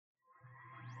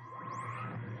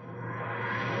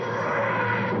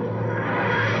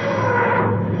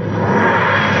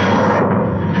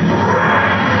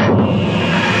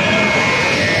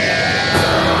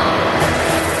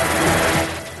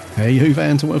Hey, you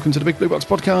fans, and welcome to the Big Blue Box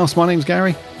Podcast. My name's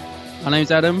Gary. My name's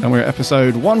Adam. And we're at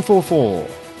episode 144.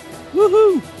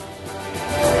 Woohoo!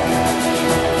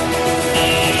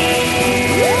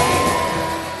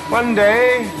 One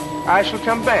day, I shall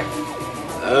come back.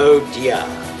 Oh dear,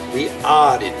 we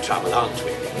are in trouble, aren't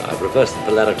we? I've reversed the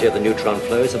polarity of the neutron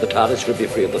flow, so the TARDIS should be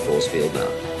free of the force field now.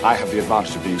 I have the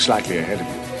advantage of being slightly ahead of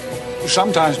you.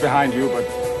 Sometimes behind you, but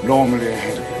normally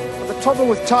ahead of you. But the trouble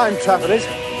with time travel is,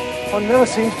 one never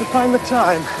seems to find the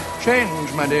time.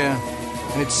 Change, my dear.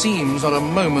 And it seems not a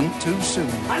moment too soon.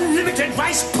 Unlimited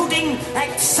rice pudding,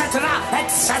 etc.,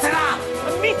 etc.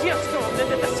 A meteor storm,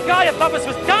 and the sky above us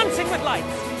was dancing with lights.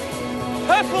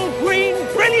 Purple, green,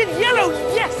 brilliant yellow,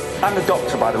 yes! I'm the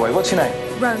doctor, by the way. What's your name?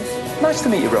 Rose. Nice to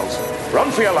meet you, Rose. Run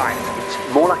for your life. It's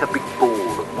more like a big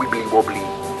ball of wibbly-wobbly,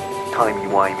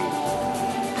 timey-wimey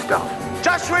stuff.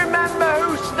 Just remember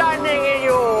who's standing in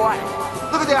your way.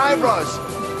 Look at the eyebrows.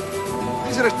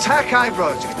 These are attack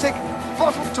eyebrows. You can take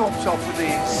bottle tops off with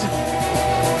these.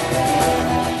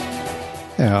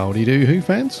 Howdy do, Who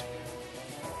fans?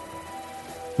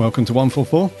 Welcome to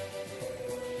 144.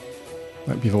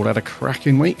 Hope you've all had a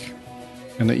cracking week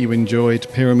and that you enjoyed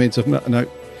Pyramids at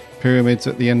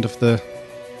the end of the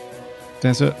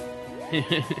desert.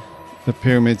 The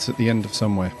Pyramids at the end of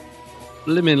somewhere.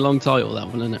 Blimmin' long title, that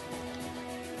one, isn't it?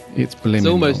 It's blimmin' It's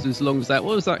almost long. as long as that.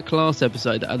 What was that class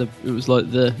episode that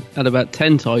had about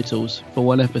 10 titles for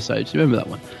one episode? Do you remember that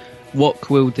one? What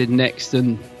Quill did next,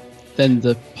 and then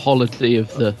the holiday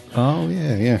of the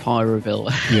Pyroville.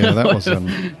 Yeah, that was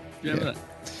that?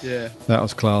 Yeah. That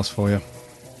was class for you.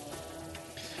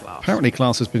 Class. Apparently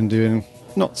class has been doing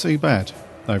not too bad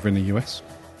over in the US.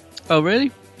 Oh, really?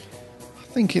 I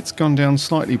think it's gone down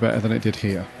slightly better than it did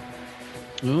here.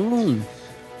 Oh.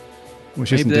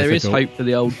 Which Maybe isn't there difficult. is hope for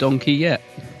the old donkey yet.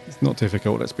 It's not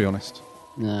difficult, let's be honest.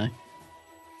 No.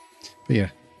 But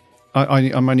yeah,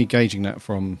 I'm only gauging that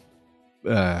from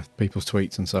people's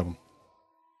tweets and so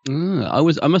on.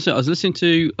 I must say, I was listening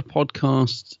to a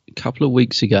podcast a couple of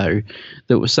weeks ago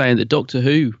that was saying that Doctor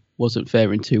Who wasn't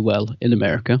faring too well in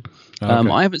America. Okay.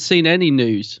 I haven't seen any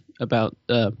news about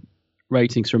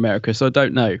ratings for America, so I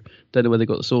don't know where they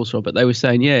got the source from. But they were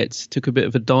saying, it took a bit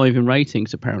of a dive in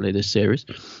ratings apparently this series.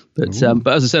 But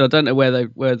as I said, I don't know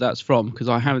where that's from because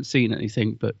I haven't seen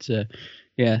anything. But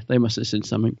they must have seen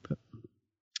something. But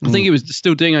I think it was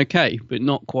still doing okay, but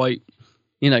not quite.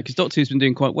 You know, because Doctor Who's been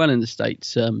doing quite well in the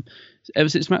States ever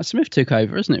since Matt Smith took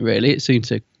over, isn't it, really? It seemed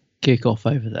to kick off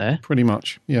over there. Pretty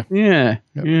much, yeah. Yeah,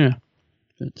 yep. yeah.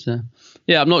 But,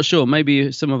 I'm not sure.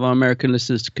 Maybe some of our American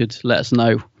listeners could let us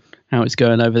know how it's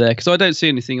going over there. Because I don't see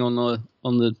anything on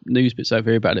the news bits over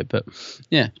here about it. But,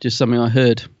 yeah, just something I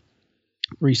heard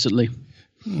recently.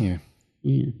 Yeah.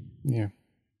 Yeah.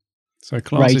 So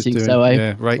class ratings, is doing...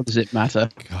 eh? What does it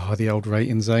matter? God, the old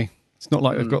ratings, eh? It's not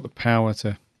like they've got the power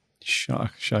to... shut a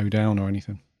show down or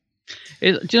anything.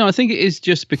 I think it is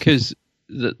just because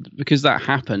that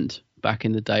happened back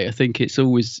in the day. I think it's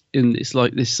always it's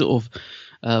like this sort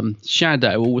of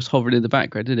shadow always hovering in the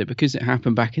background, isn't it? Because it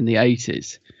happened back in the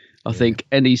 80s. I think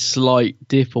any slight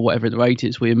dip or whatever in the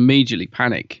ratings, we immediately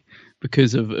panic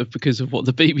because of what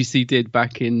the BBC did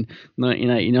back in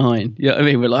 1989. You know what I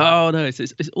mean? We're like, oh no,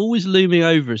 it's always looming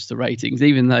over us, the ratings,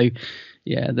 even though.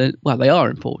 Yeah, they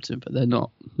are important, but they're not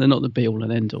the be all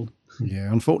and end all.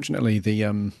 Yeah, unfortunately,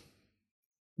 the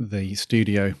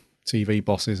studio TV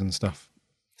bosses and stuff,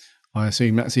 I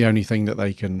assume that's the only thing that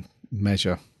they can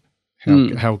measure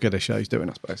how good a show's doing,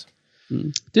 I suppose.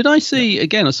 Did I see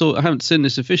again? I haven't seen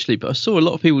this officially, but I saw a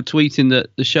lot of people tweeting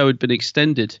that the show had been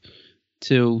extended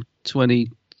till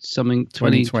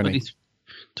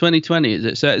 2020, is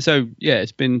it? So yeah,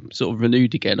 it's been sort of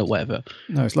renewed again or whatever.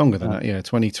 No, it's longer than that. Yeah,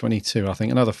 2022. I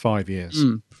think another 5 years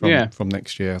from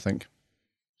next year. I think.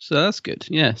 So that's good.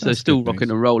 Yeah, so that's still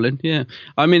rocking and rolling. Yeah,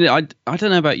 I mean, I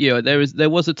don't know about you. There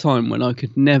was a time when I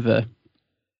could never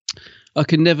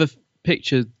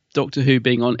picture Doctor Who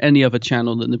being on any other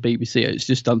channel than the BBC. It's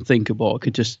just unthinkable. I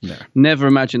could just never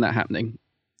imagine that happening.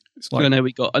 It's like, I know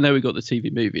we got the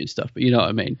TV movie and stuff, but you know what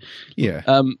I mean.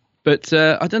 Yeah. But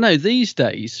I don't know, these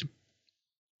days,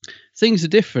 things are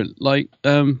different. Like,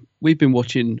 we've been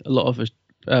watching a lot of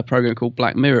a program called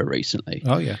Black Mirror recently.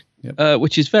 Oh, yeah. Yep.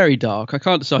 Which is very dark. I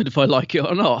can't decide if I like it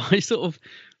or not. I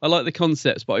like the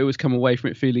concepts, but I always come away from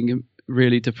it feeling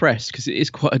really depressed because it is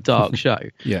quite a dark show.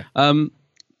 Yeah.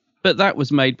 But that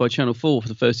was made by Channel 4 for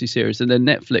the first two series, and then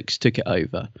Netflix took it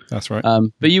over. That's right.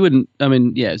 But you wouldn't,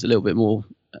 it's a little bit more...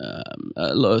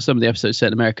 a lot of some of the episodes set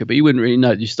in America, but you wouldn't really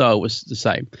know your style was the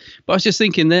same. But I was just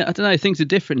thinking that I don't know, things are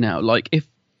different now. Like if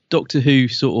Doctor Who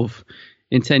sort of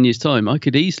in 10 years' time, I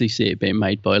could easily see it being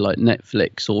made by like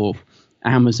Netflix or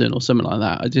Amazon or something like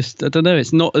that. I don't know.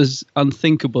 It's not as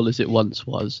unthinkable as it once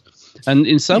was. And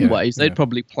in some ways, they'd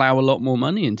probably plow a lot more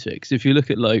money into it. Because if you look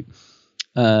at like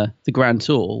the Grand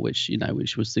Tour, which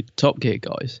was the Top Gear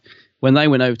guys, when they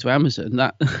went over to Amazon,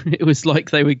 that it was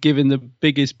like they were given the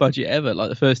biggest budget ever. Like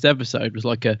the first episode was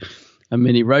like a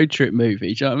mini road trip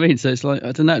movie. Do you know what I mean? So it's like,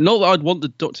 I don't know. Not that I'd want the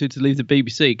Doctor to leave the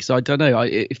BBC, because I don't know.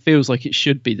 It feels like it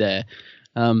should be there.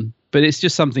 But it's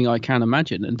just something I can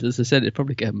imagine. And as I said, it'd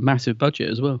probably get a massive budget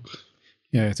as well.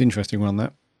 Yeah, it's interesting one,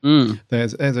 that.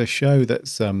 There's a show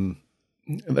that's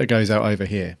that goes out over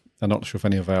here. I'm not sure if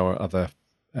any of our other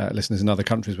listeners in other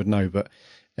countries would know, but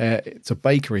it's a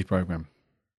bakery program.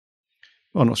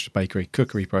 Well, not just a bakery,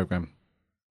 cookery program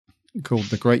called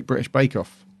The Great British Bake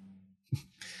Off.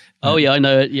 Oh, yeah, I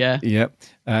know it, yeah. Yep.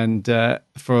 And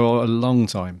for a long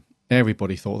time,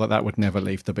 everybody thought that would never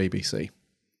leave the BBC.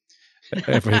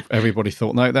 Everybody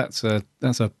thought, no, that's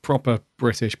a proper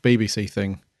British BBC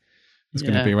thing. It's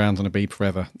going to be around on a beep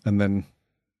forever. And then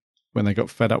when they got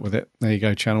fed up with it, there you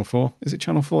go, Channel 4. Is it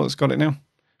Channel 4 that's got it now?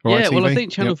 Or yeah, ITV? well, I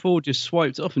think Channel 4 just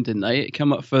swiped off, and didn't they? It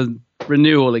came up for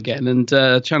renewal again, and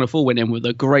Channel 4 went in with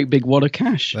a great big wad of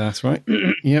cash. That's right.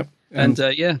 Yep. And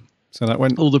so that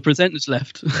went. All the presenters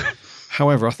left.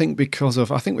 However, I think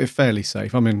I think we're fairly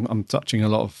safe. I mean, I'm touching a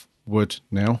lot of wood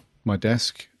now, my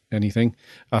desk, anything.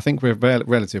 I think we're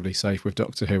relatively safe with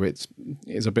Doctor Who. It's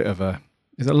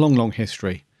a long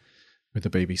history with the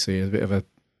BBC. It's a bit of a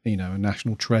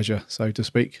national treasure, so to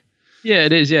speak. Yeah,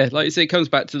 it is. Yeah, like you say, it comes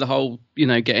back to the whole,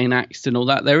 getting axed and all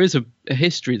that. There is a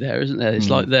history there, isn't there? It's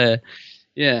like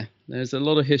there's a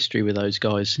lot of history with those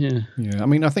guys. Yeah. Yeah. I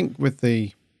mean, I think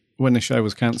when the show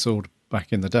was cancelled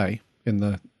back in the day, at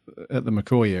the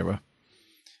McCoy era,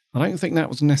 I don't think that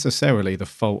was necessarily the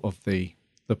fault of the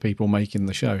people making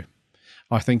the show.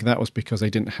 I think that was because they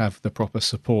didn't have the proper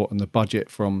support and the budget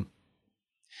from,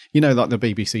 like the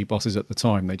BBC bosses at the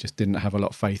time. They just didn't have a lot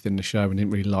of faith in the show and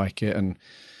didn't really like it. And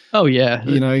oh yeah,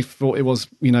 thought it was,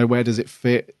 where does it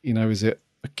fit? Is it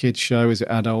a kid's show? Is it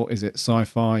adult? Is it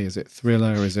sci-fi? Is it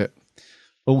thriller? Is it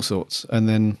all sorts? And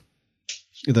then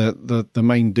the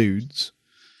main dudes,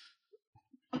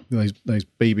 those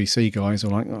BBC guys, are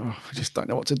like, oh, I just don't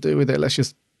know what to do with it. Let's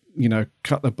just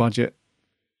cut the budget,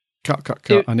 cut,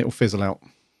 and it'll fizzle out.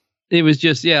 It was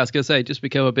just, I was going to say, just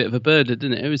become a bit of a burden,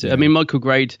 didn't it? It was. Yeah. I mean, Michael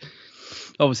Grade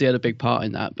obviously had a big part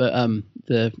in that, but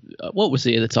what was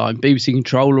he at the time? BBC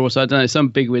controller or so, I don't know, some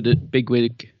bigwig at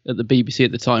the BBC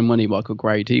at the time, wasn't he, Michael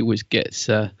Grade? He always gets,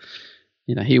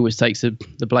 he always takes the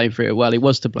blame for it. Well, he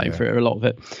was to blame for it, a lot of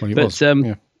it. Well, he was.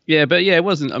 It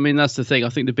wasn't. I mean, that's the thing. I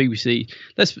think the BBC,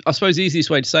 I suppose the easiest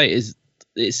way to say it is,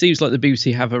 it seems like the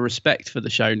BBC have a respect for the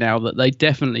show now that they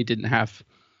definitely didn't have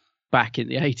back in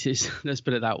the 80s. Let's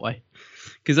put it that way.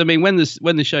 Because I mean, when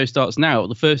the show starts now,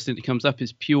 the first thing that comes up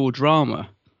is pure drama.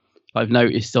 I've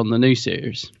noticed on the new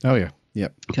series. Oh yeah,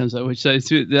 yep. Comes up, so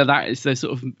that is the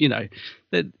sort of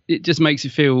that it just makes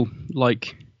it feel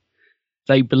like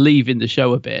they believe in the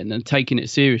show a bit and taking it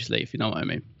seriously, if you know what I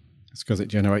mean. It's because it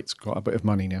generates quite a bit of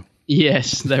money now.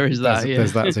 Yes, there is that.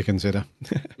 There's that to consider.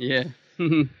 Yeah.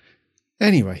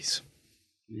 Anyways,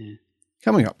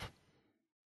 coming up,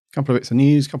 a couple of bits of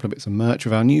news, a couple of bits of merch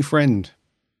with our new friend.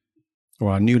 Or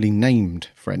our newly named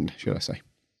friend, should I say.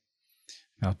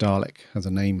 Our Dalek has a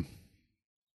name.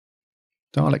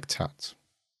 Dalek Tat.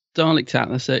 Dalek Tat,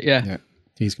 that's it, yeah. Yeah.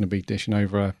 He's going to be dishing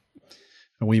over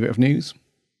a wee bit of news.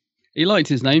 He liked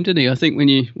his name, didn't he? I think when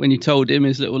you told him,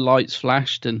 his little lights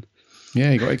flashed and...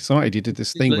 Yeah, he got excited. He did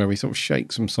this thing where he sort of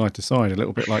shakes from side to side, a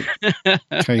little bit like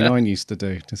K9 used to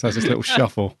do. Just has this little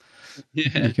shuffle.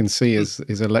 Yeah. You can see his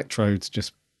electrodes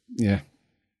just,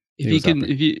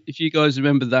 If you guys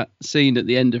remember that scene at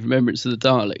the end of Remembrance of the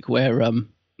Dalek where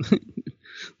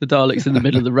the Dalek's in the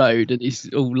middle of the road and he's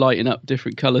all lighting up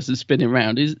different colours and spinning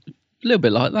around, he's a little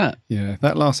bit like that. Yeah,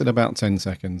 that lasted about 10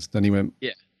 seconds. Then he went,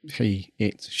 he,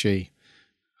 it, she.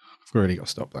 I've really got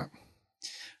to stop that.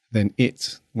 Then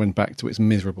it went back to its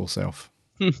miserable self.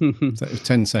 So it was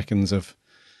 10 seconds of,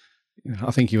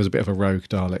 I think he was a bit of a rogue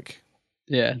Dalek.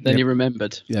 Yeah, then he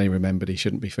remembered. Yeah, he remembered he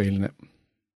shouldn't be feeling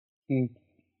it.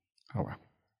 Oh well.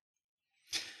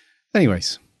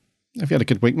 Anyways, have you had a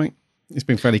good week, mate? It's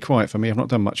been fairly quiet for me. I've not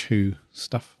done much Who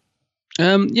stuff.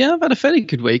 I've had a fairly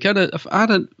good week. I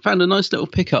found a nice little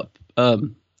pickup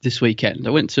this weekend.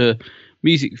 I went to a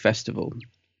music festival,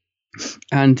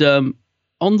 and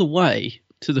on the way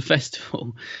to the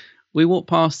festival, we walked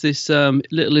past this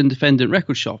little independent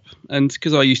record shop. And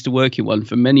because I used to work in one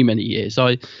for many, many years,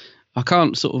 I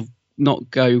can't sort of not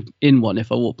go in one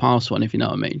if I walk past one, if you know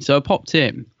what I mean. So I popped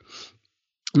in.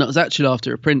 And that was actually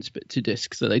after a Prince 2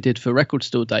 discs that they did for Record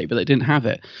Store Day, but they didn't have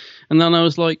it. And then I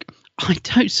was like, I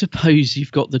don't suppose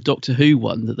you've got the Doctor Who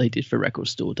one that they did for Record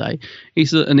Store Day. He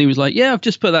was like, yeah, I've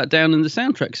just put that down in the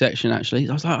soundtrack section, actually.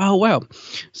 I was like, oh, wow.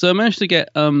 So I managed to get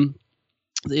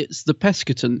it's the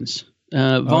Pescatons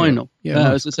vinyl.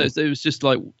 Nice. So it was just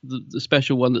like the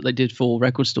special one that they did for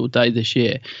Record Store Day this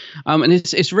year. And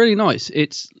it's really nice.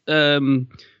 It's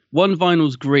one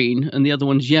vinyl's green and the other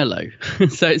one's yellow.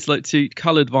 So it's like two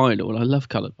coloured vinyl, and I love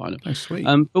coloured vinyl. Oh, sweet.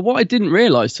 But what I didn't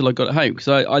realise till I got it home, because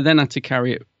I then had to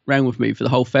carry it around with me for the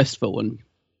whole festival, and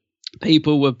I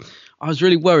was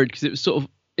really worried because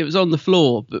it was on the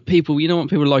floor, but people, you know what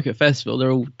people are like at festival,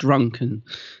 they're all drunk, and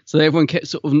so everyone kept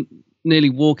sort of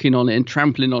nearly walking on it and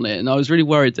trampling on it, and I was really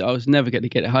worried that I was never going to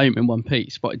get it home in one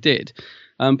piece, but I did.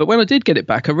 But when I did get it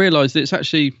back, I realised that it's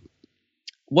actually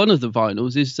one of the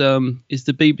vinyls is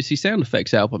the BBC Sound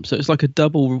Effects album, so it's like a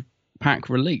double pack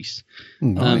release.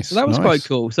 Nice. So that was quite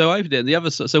cool. So I opened it. The other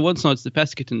so one side's the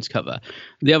Pescatons cover,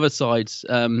 the other side's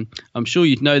I'm sure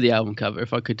you'd know the album cover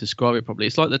if I could describe it properly.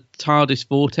 It's like the TARDIS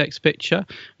vortex picture,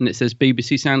 and it says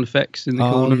BBC Sound Effects in the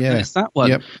corner. Yeah. And it's that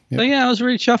one. Yep. So yeah, I was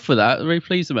really chuffed with that. Really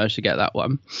pleased I managed to get that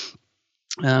one.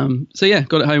 So yeah,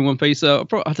 got it home in one piece. I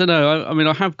don't know. I mean,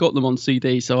 I have got them on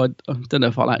CD, so I don't know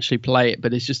if I'll actually play it,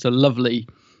 but it's just a lovely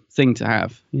thing to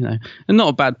have, you know, and not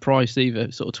a bad price either,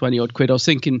 sort of 20 odd quid. I was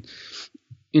thinking,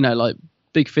 you know, like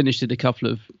Big Finish did a couple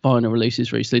of vinyl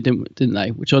releases recently, didn't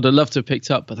they? Which I'd have loved to have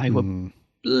picked up, but they were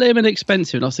blimmin'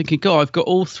 expensive. And I was thinking, God, I've got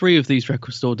all three of these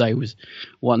Record Store Day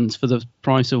ones for the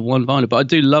price of one vinyl.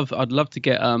 But I'd love to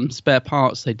get Spare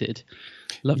Parts. They did.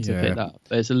 Love to pick that up.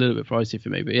 It's a little bit pricey for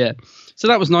me, but yeah. So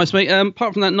that was nice, mate.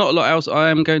 Apart from that, not a lot else.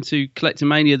 I am going to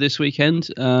Collectomania this weekend.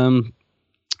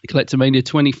 Collectomania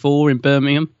 24 in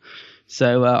Birmingham.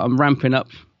 So I'm ramping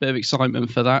up a bit of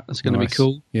excitement for that. That's going to be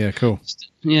cool. Yeah, cool.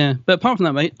 Yeah, but apart from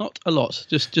that, mate, not a lot.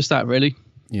 Just that, really.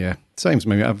 Yeah, same as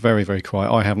me. I'm very, very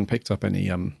quiet. I haven't picked up any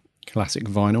classic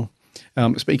vinyl.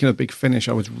 Speaking of Big Finish,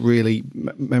 I was really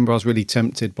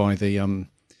tempted by the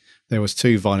there was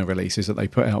two vinyl releases that they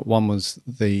put out. One was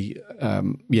the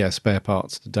Spare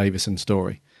Parts, the Davison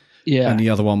story. Yeah. And the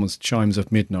other one was Chimes of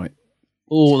Midnight.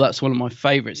 Oh, that's one of my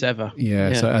favourites ever.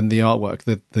 Yeah. So, and the artwork,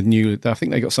 the new, I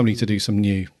think they got somebody to do some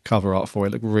new cover art for it.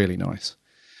 Looked really nice.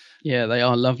 Yeah, they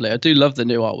are lovely. I do love the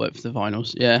new artwork for the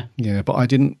vinyls. Yeah. Yeah, but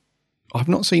I've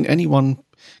not seen anyone,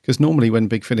 because normally when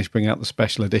Big Finish bring out the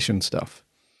special edition stuff,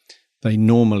 you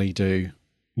normally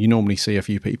see a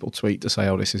few people tweet to say,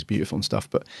 oh, this is beautiful and stuff,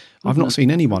 but I've not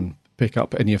seen anyone pick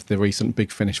up any of the recent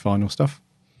Big Finish vinyl stuff.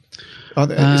 It's a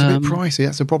bit pricey.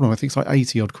 That's the problem. I think it's like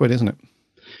 80 odd quid, isn't it?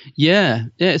 Yeah,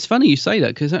 it's funny you say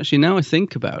that, because actually now I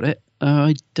think about it,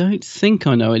 I don't think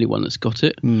I know anyone that's got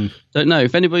it. Don't know.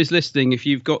 If anybody's listening, if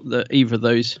you've got either of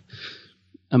those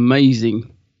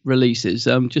amazing releases,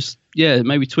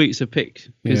 maybe tweet us a pic,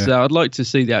 because I'd like to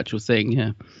see the actual thing.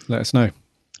 Yeah, let us know.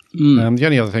 The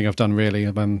only other thing I've done really,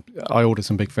 I ordered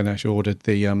some Big Finish. Pre-ordered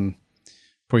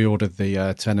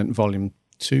the Tennant Volume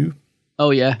 2.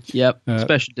 Oh yeah, yep.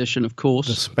 Special edition, of course.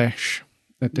 The special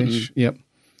edition, yep.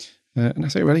 And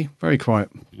that's it, really. Very quiet.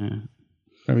 Yeah.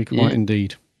 Very quiet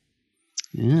indeed.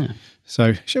 Yeah.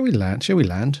 So, shall we land?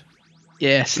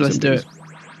 Yes, let's do it.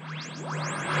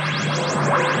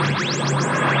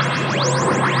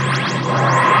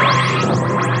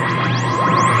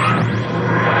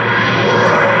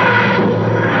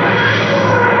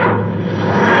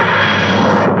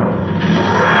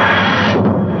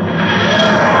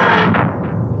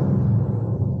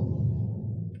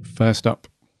 First up,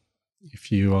 if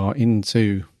you are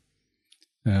into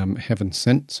Heaven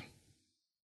Sent,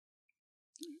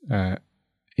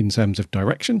 in terms of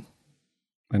direction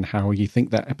and how you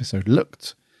think that episode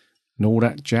looked and all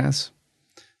that jazz,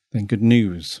 then good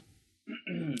news.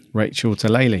 Rachel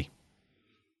Talalay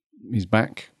is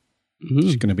back.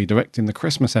 She's going to be directing the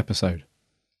Christmas episode.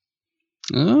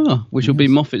 Oh, which will be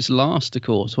Moffat's last, of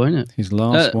course, won't it? His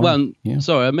last one. Well,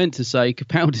 sorry, I meant to say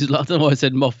Capaldi's last. I don't know why I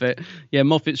said Moffat. Yeah,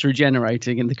 Moffat's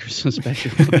regenerating in the Christmas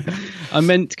special. I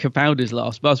meant Capaldi's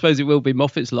last, but I suppose it will be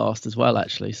Moffat's last as well,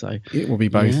 actually. So it will be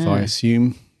both, I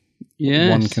assume. Yeah,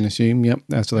 one can assume. Yep.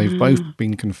 So they've both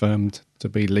been confirmed to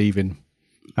be leaving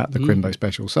at the Crimbo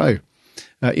special. So,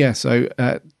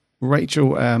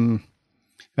 Rachel,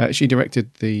 she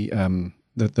directed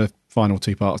the final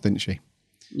two parts, didn't she?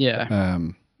 Yeah.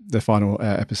 The final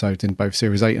episodes in both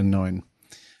series 8 and 9,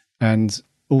 and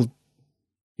all,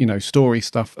 story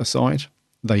stuff aside,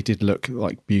 they did look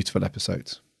like beautiful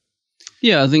episodes.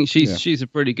 Yeah, I think she's a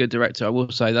pretty good director. I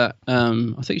will say that.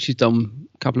 I think she's done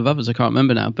a couple of others. I can't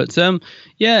remember now, but I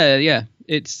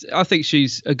think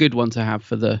she's a good one to have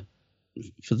for the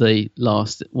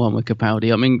last one with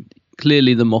Capaldi. I mean,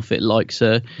 clearly the Moffat likes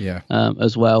her Yeah.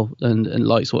 as well and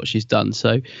likes what she's done.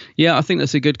 So, yeah, I think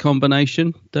that's a good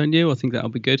combination, don't you? I think that'll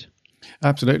be good.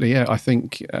 Absolutely, yeah. I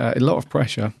think a lot of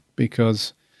pressure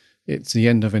because it's the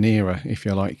end of an era, if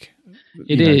you like.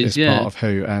 It is, this yeah. part of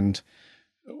Who, and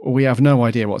we have no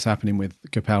idea what's happening with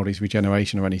Capaldi's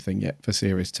regeneration or anything yet for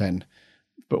Series 10.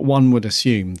 But one would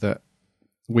assume that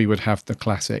we would have the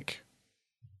classic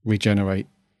regenerate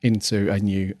into a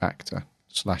new actor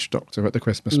 / Doctor at the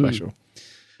Christmas special.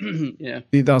 Yeah.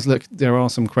 It does look, there are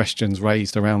some questions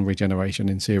raised around regeneration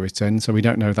in Series 10, so we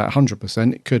don't know that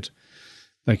 100%.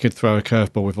 They could throw a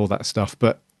curveball with all that stuff,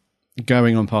 but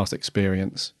going on past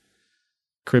experience,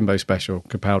 Crimbo special,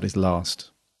 Capaldi's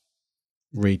last,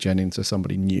 regen into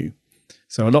somebody new.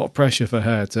 So a lot of pressure for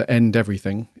her to end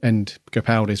everything, end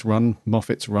Capaldi's run,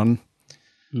 Moffat's run,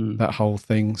 that whole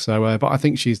thing. So, but I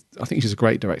think she's a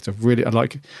great director. Really,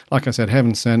 like I said,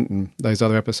 Heaven Sent and those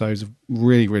other episodes are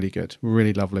really, really good,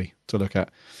 really lovely to look at.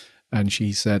 And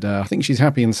she said, I think she's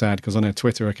happy and sad because on her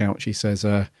Twitter account she says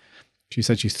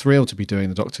she's thrilled to be doing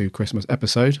the Doctor Who Christmas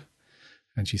episode.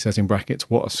 And she says in brackets,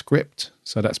 what a script.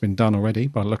 So that's been done already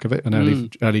by the look of it, an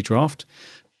early draft.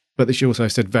 But she also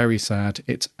said, very sad,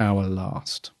 it's our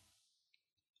last.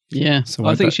 Yeah, So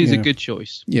I think she's a good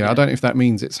choice. Yeah, I don't know if that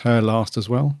means it's her last as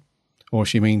well, or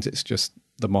she means it's just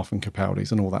the Moff and Capaldi's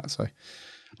and all that. So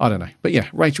I don't know. But yeah,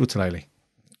 Rachel Talalay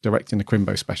directing the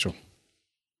Crimbo special.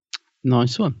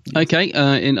 Nice one. Okay,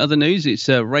 in other news, it's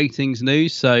ratings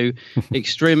news. So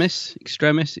Extremis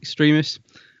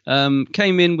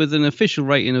came in with an official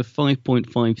rating of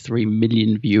 5.53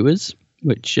 million viewers,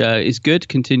 which is good,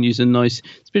 continues a nice,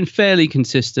 it's been fairly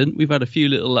consistent. We've had a few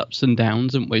little ups and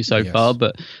downs, haven't we, so far,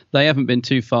 but they haven't been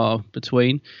too far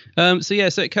between. So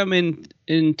it come in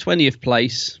 20th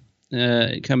place.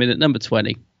 It come in at number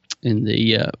 20 in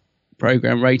the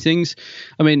program ratings.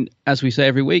 I mean, as we say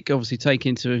every week, obviously take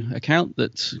into account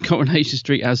that Coronation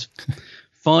Street has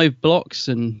 5 blocks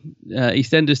and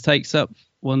EastEnders takes up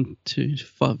 1, 2,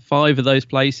 5 of those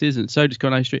places, and so does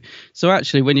Coronation Street. So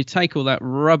actually, when you take all that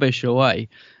rubbish away,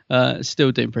 it's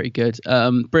still doing pretty good.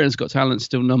 Britain's Got Talent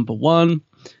still number 1.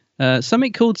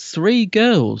 Something called Three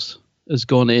Girls has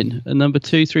gone in at number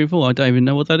 2, 3, and 4. I don't even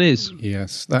know what that is.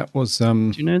 Yes, that was.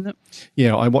 Do you know that?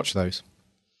 Yeah, I watched those.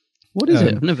 What is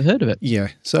it? I've never heard of it. Yeah,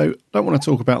 so don't want to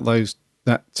talk about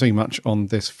that too much on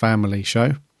this family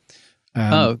show.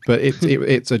 But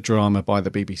it's a drama by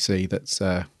the BBC that's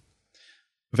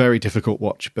very difficult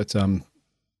watch, but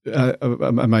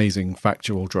amazing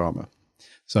factual drama.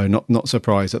 So not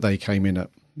surprised that they came in at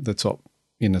the top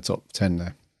 10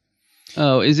 there.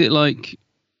 Oh, is it like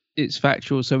it's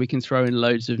factual, so we can throw in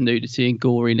loads of nudity and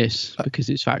goriness because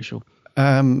it's factual?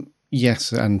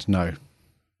 Yes and no.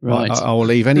 Right. I will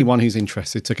leave anyone who's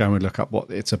interested to go and look up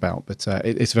what it's about, but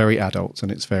it's very adult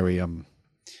and it's very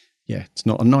it's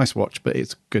not a nice watch, but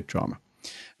it's good drama.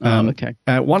 Okay.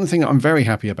 One thing I'm very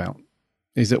happy about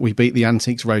is that we beat the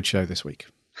Antiques Roadshow this week.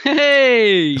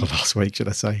 Hey! Or last week, should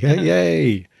I say?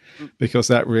 Yay! Because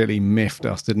that really miffed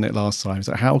us, didn't it, last time?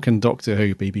 So how can Doctor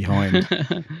Who be behind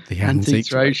the Antiques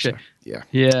Roadshow?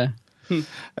 Yeah.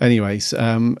 Anyways,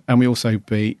 and we also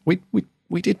beat...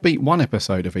 We did beat one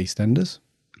episode of EastEnders,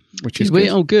 which is good.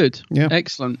 Oh, good. Yeah.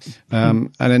 Excellent.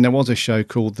 And then there was a show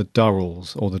called The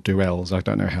Durrells, or The Durrells. I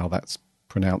don't know how that's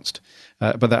pronounced.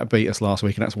 But that beat us last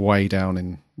week, and that's way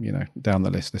down down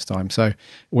the list this time. So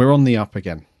we're on the up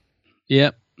again.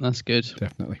 Yep, that's good.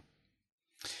 Definitely.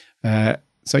 And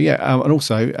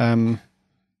also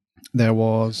there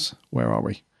was, where are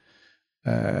we?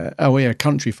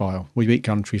 Country File. We beat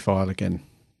Country File again.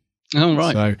 Oh,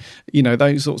 right. So,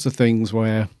 those sorts of things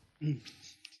where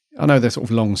I know they're sort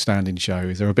of long-standing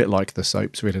shows. They're a bit like the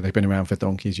soaps, really. They've been around for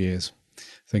donkey's years,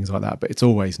 things like that. But it's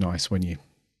always nice when you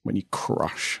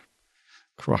crush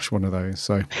one of those.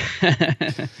 So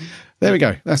there we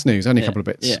go. That's news. Only a couple of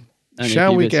bits. Yeah.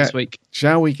 Shall we get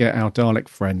our Dalek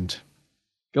friend?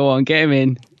 Go on, get him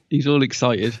in. He's all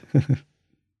excited.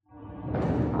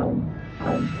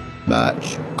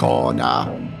 Merch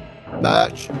corner.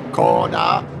 Merch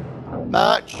corner.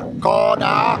 Merch corner.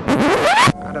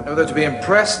 I don't know whether to be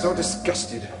impressed or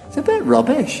disgusted. It's a bit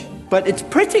rubbish, but it's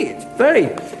pretty. It's very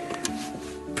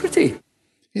pretty.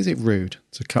 Is it rude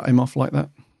to cut him off like that?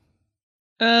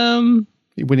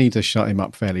 We need to shut him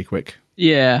up fairly quick.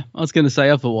 Yeah, I was going to say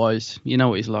otherwise. You know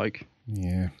what he's like.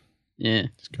 Yeah.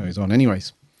 Just goes on.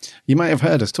 Anyways, you may have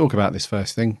heard us talk about this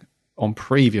first thing on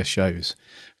previous shows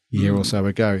a year or so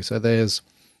ago. So there's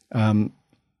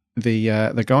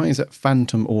the guys at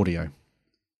Phantom Audio.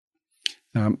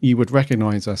 You would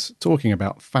recognise us talking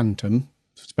about Phantom,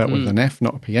 spelled with an F,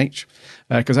 not a PH,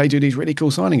 because they do these really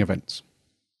cool signing events.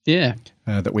 Yeah.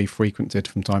 That we frequented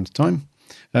from time to time.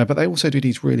 But they also do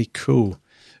these really cool,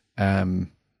 alternative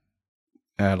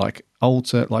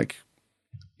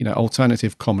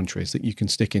commentaries that you can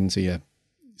stick into your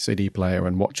CD player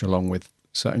and watch along with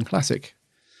certain classic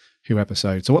Who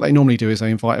episodes. So what they normally do is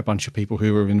they invite a bunch of people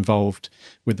who are involved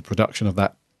with the production of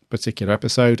that particular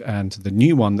episode, and the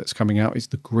new one that's coming out is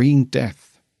The Green Death.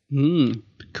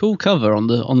 Cool cover on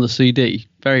the CD.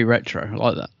 Very retro. I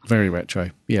like that. Very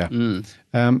retro, yeah.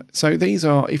 So these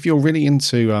are, if you're really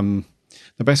into,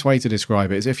 the best way to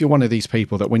describe it is if you're one of these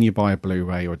people that when you buy a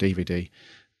Blu-ray or DVD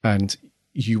and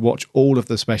you watch all of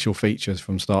the special features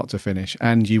from start to finish,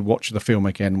 and you watch the film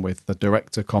again with the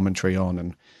director commentary on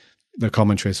and the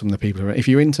commentaries from the people who are, if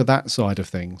you're into that side of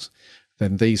things,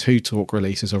 then these Who Talk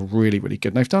releases are really, really good.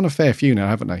 And they've done a fair few now,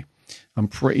 haven't they? I'm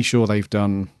pretty sure they've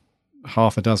done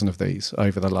half a dozen of these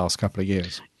over the last couple of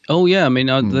years. Oh yeah, I mean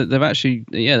they've actually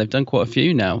they've done quite a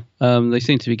few now. They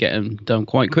seem to be getting done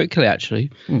quite quickly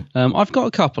actually. I've got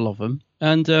a couple of them,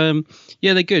 and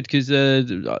they're good because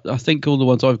I think all the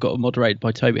ones I've got are moderated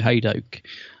by Toby Haydock.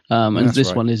 And this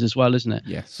right. one is as well, isn't it?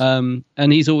 Yes. And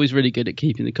he's always really good at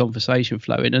keeping the conversation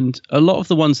flowing. And a lot of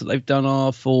the ones that they've done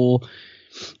are for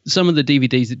some of the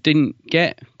DVDs that didn't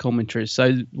get commentaries.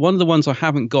 So one of the ones I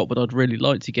haven't got but I'd really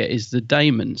like to get is the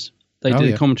Damons. They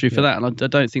did a commentary for that, and I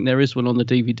don't think there is one on the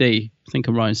DVD. I think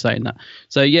I'm right in saying that.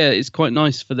 So, yeah, it's quite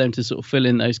nice for them to sort of fill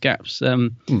in those gaps. I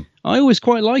always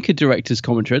quite like a director's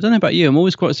commentary. I don't know about you. I'm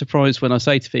always quite surprised when I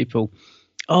say to people,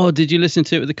 oh, did you listen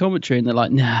to it with the commentary? And they're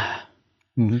like, nah.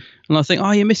 Mm-hmm. And I think,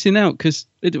 oh, you're missing out because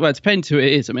it depends who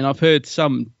it is. I mean, I've heard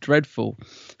some dreadful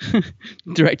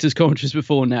director's commentaries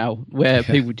before now where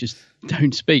people just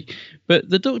don't speak. But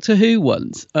the Doctor Who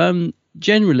ones,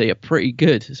 generally are pretty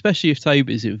good, especially if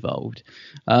Toby's involved,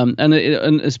 and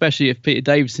especially if Peter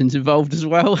Davison's involved as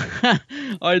well.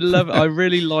 I love it. I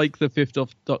really like the Fifth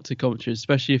Doctor commentary,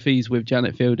 especially if he's with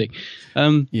Janet Fielding.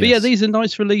 But yeah, these are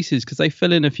nice releases because they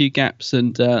fill in a few gaps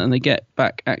and they get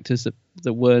back actors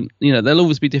that weren't, they'll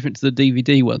always be different to the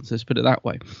DVD ones. Let's put it that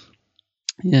way.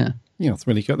 Yeah, it's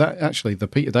really good. That actually, the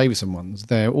Peter Davison ones,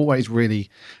 they're always really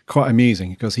quite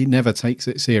amusing because he never takes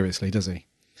it seriously, does he?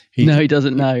 No, he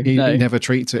doesn't know. He never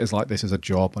treats it as like this is a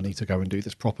job. I need to go and do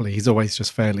this properly. He's always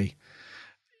just fairly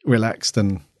relaxed,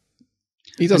 and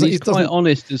he's quite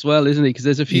honest as well, isn't he? Because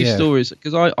there's a few stories.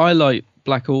 Because I like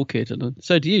Black Orchid, and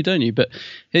so do you, don't you? But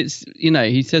it's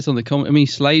he says on the he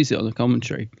slays it on the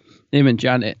commentary. Him and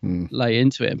Janet lay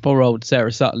into it, and poor old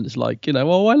Sarah Sutton is like,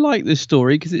 oh, I like this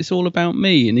story because it's all about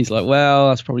me, and he's like, well,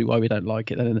 that's probably why we don't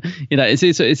like it.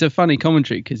 It's a funny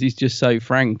commentary because he's just so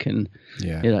frank, and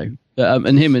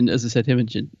and him and, as I said, him and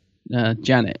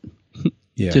Janet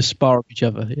just spar up each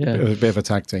other. Yeah, a bit of a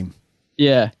tag team.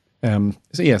 Yeah. So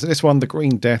this one, The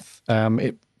Green Death,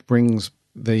 it brings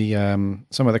the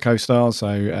some of the co-stars,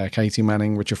 so Katie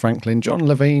Manning, Richard Franklin, John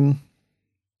Levine,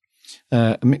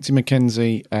 Mitzi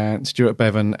McKenzie, and Stuart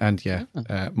Bevan, and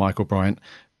Michael Bryant,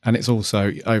 and it's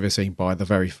also overseen by the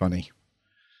very funny,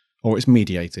 or it's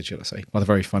mediated, should I say, by the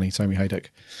very funny Toby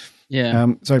Haydock. Yeah.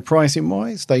 So pricing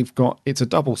wise, it's a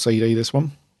double CD, this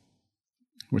one,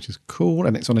 which is cool,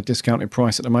 and it's on a discounted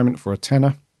price at the moment for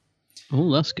 £10.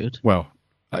 Oh, that's good. Well,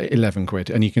 £11,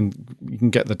 and you can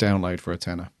get the download for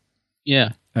 £10.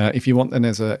 Yeah. If you want,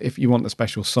 if you want the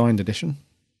special signed edition,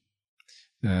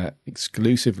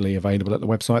 exclusively available at the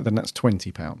website, then that's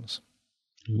 £20.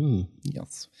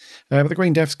 Yes. But The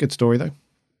Green Death's a good story, though.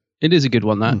 It is a good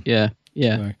one, that. Yeah.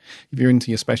 So if you're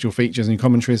into your special features and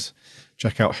commentaries,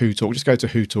 check out Who Talk. Just go to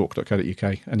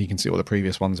whotalk.co.uk and you can see all the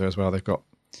previous ones there as well. They've got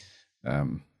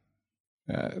Day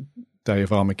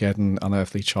of Armageddon,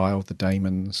 Unearthly Child, The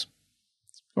Damons.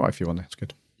 Quite a few on there. It's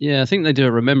good. Yeah, I think they do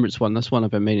a Remembrance one. That's one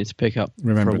I've been meaning to pick up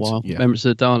for a while. Yeah. Remembrance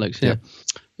of the Daleks,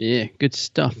 yeah, good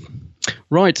stuff.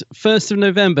 Right, 1st of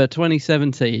November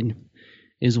 2017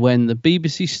 is when the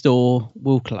BBC store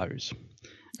will close.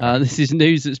 This is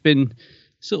news that's been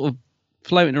sort of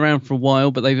floating around for a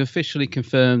while, but they've officially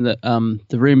confirmed that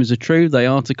the rumours are true. They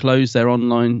are to close their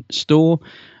online store.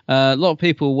 A lot of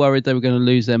people were worried they were going to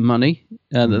lose their money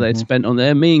that they'd spent on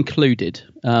there, me included.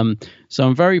 So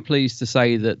I'm very pleased to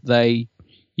say that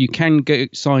you can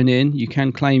sign in, you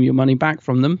can claim your money back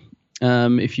from them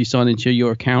if you sign into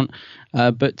your account,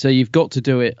 but you've got to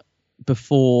do it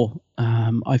before.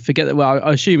 I forget that. Well,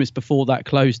 I assume it's before that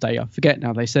close day. I forget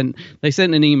now. They sent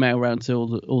an email around to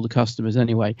all the customers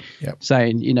anyway,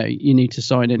 saying you need to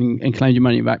sign in and claim your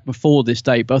money back before this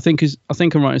date. But I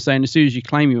think I'm right in saying as soon as you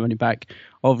claim your money back,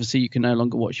 obviously you can no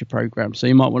longer watch your program. So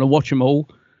you might want to watch them all,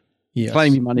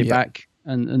 claim your money back,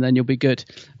 and then you'll be good.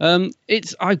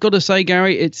 I've got to say,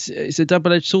 Gary, it's a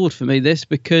double-edged sword for me, this,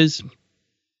 because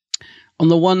on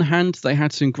the one hand, they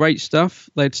had some great stuff.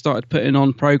 They'd started putting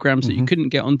on programs that you couldn't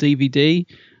get on DVD.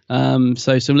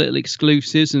 So some little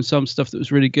exclusives and some stuff that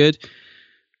was really good.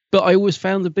 But I always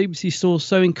found the BBC Store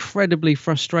so incredibly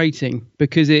frustrating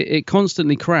because it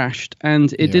constantly crashed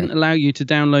and it didn't allow you to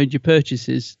download your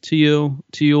purchases to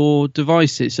your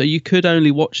devices. So you could only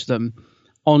watch them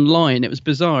online. It was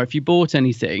bizarre. If you bought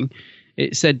anything,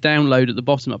 it said download at the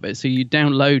bottom of it. So you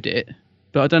download it.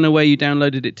 But I don't know where you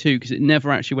downloaded it to because it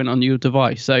never actually went on your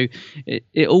device. So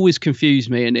it always confused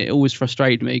me and it always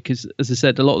frustrated me because, as I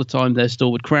said, a lot of the time their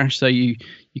store would crash. So you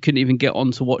couldn't even get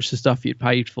on to watch the stuff you'd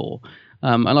paid for.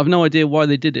 And I've no idea why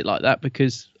they did it like that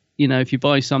because, you know, if you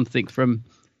buy something from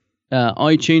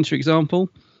iTunes, for example,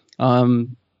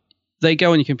 they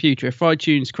go on your computer. If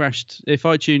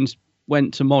iTunes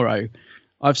went tomorrow,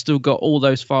 I've still got all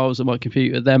those files on my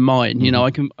computer. They're mine. You know, I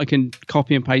can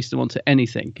copy and paste them onto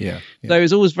anything. Yeah. So it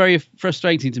was always very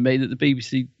frustrating to me that the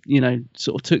BBC, you know,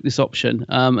 sort of took this option.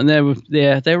 And there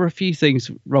were a few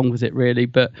things wrong with it, really.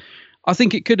 But I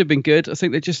think it could have been good. I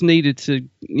think they just needed to,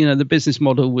 you know, the business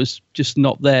model was just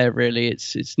not there, really.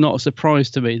 It's not a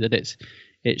surprise to me that it's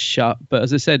shut. But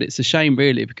as I said, it's a shame,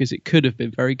 really, because it could have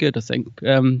been very good, I think.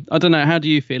 I don't know. How do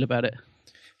you feel about it?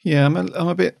 Yeah, I'm not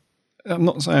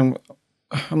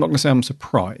going to say I'm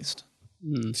surprised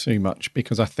too much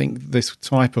because I think this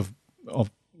type of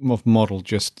model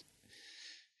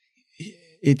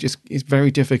it's very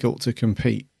difficult to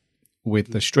compete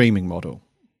with the streaming model,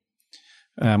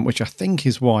 which I think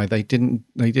is why they didn't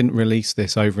release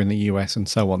this over in the US and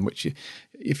so on. Which,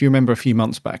 if you remember, a few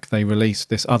months back they released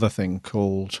this other thing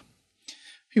called,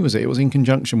 who was it? It was in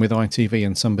conjunction with ITV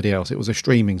and somebody else. It was a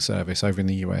streaming service over in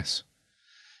the US.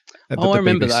 I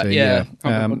remember BBC, that. Yeah, I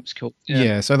remember what it's called.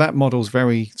 Yeah, so that model's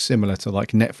very similar to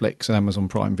like Netflix and Amazon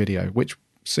Prime Video, which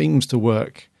seems to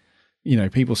work. You know,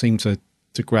 people seem to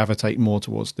gravitate more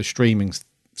towards the streaming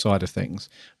side of things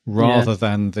rather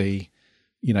than the,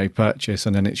 you know, purchase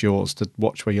and then it's yours to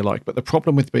watch where you like. But the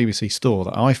problem with BBC Store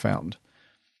that I found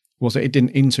was that it didn't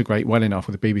integrate well enough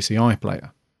with the BBC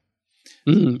iPlayer.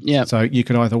 Yeah. So you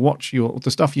can either watch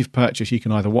the stuff you've purchased, you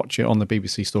can either watch it on the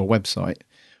BBC Store website,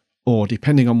 or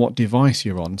depending on what device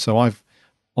you're on. So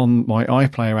on my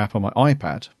iPlayer app on my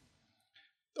iPad,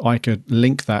 I could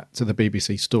link that to the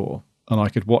BBC Store and I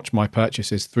could watch my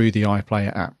purchases through the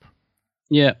iPlayer app.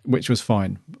 Yeah. Which was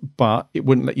fine. But it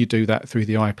wouldn't let you do that through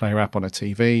the iPlayer app on a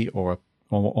TV or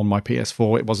on my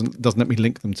PS4. It doesn't let me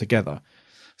link them together.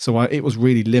 So it was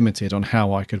really limited on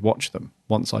how I could watch them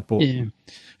once I'd bought them.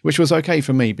 Which was okay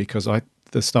for me because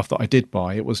the stuff that I did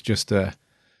buy, it was just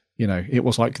it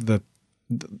was like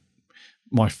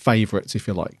my favourites, if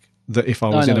you like, that if I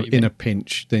was in a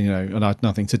pinch, then, you know, and I had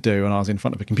nothing to do and I was in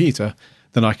front of a computer,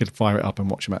 then I could fire it up and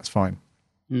watch them. That's fine.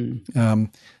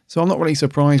 So I'm not really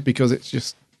surprised because it's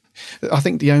just, I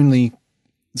think the only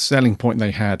selling point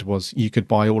they had was you could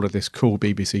buy all of this cool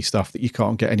BBC stuff that you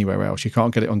can't get anywhere else. You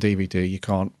can't get it on DVD. You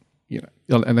can't, you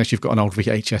know, unless you've got an old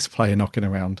VHS player knocking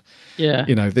around. Yeah.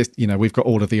 We've got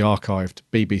all of the archived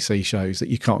BBC shows that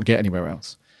you can't get anywhere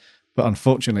else. But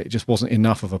unfortunately, it just wasn't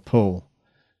enough of a pull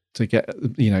to get,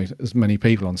 you know, as many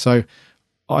people on. So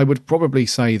I would probably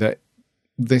say that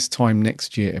by this time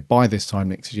next year,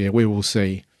 we will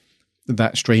see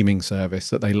that streaming service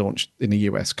that they launched in the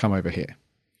US come over here.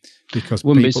 Because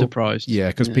wouldn't be surprised. Yeah,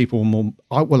 because people more.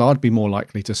 I'd be more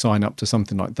likely to sign up to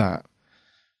something like that,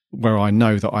 where I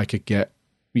know that I could get,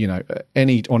 you know,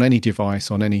 on any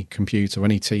device, on any computer,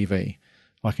 any TV,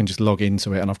 I can just log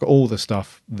into it and I've got all the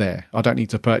stuff there. I don't need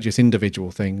to purchase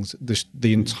individual things.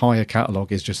 The entire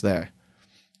catalogue is just there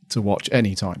to watch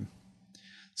anytime.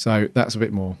 So that's a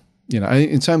bit more, you know.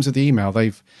 In terms of the email,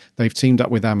 they've teamed up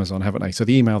with Amazon, haven't they? So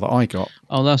the email that I got.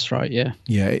 Oh, that's right. Yeah.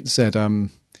 Yeah, it said,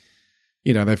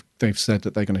 you know, they've said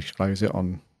that they're going to close it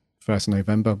on 1st of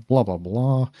November, blah, blah,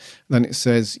 blah. Then it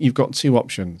says you've got two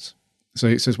options. So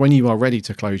it says when you are ready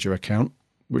to close your account,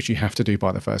 which you have to do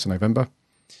by the 1st of November,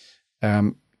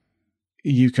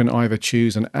 you can either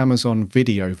choose an Amazon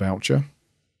video voucher,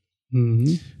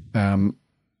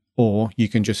 or you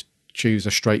can just choose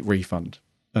a straight refund,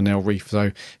 and they'll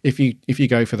So if you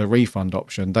go for the refund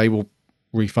option, they will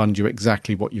refund you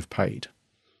exactly what you've paid.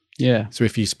 Yeah. So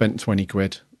if you spent 20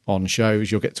 quid on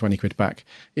shows, you'll get 20 quid back.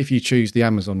 If you choose the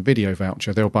Amazon video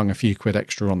voucher, they'll bung a few quid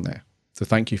extra on there to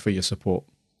thank you for your support.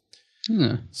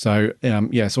 Yeah. So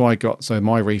so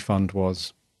my refund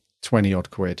was 20 odd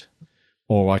quid.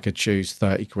 Or I could choose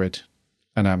 30 quid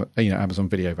and Amazon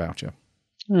video voucher.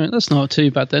 All right, that's not too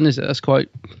bad then, is it? That's quite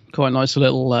a nice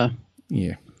little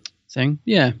thing.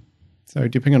 Yeah. So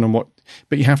depending on what,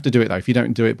 but you have to do it though. If you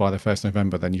don't do it by the 1st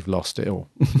November, then you've lost it all.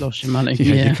 Lost your money.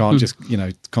 You can't just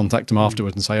contact them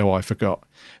afterwards and say, "Oh, I forgot."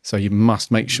 So you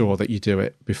must make sure that you do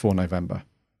it before November.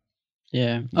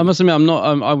 Yeah, I must admit,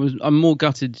 I'm more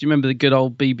gutted. Do you remember the good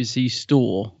old BBC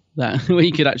store that where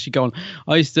you could actually go on?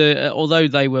 I used to, although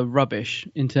they were rubbish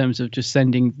in terms of just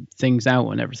sending things out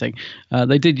and everything,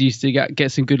 they did used to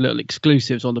get some good little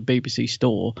exclusives on the BBC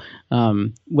store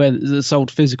where they sold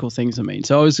physical things. I mean,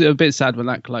 so I was a bit sad when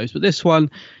that closed. But this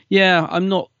one, yeah, I'm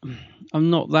not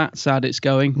that sad it's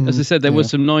going. As I said, there was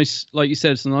some nice, like you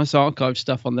said, some nice archive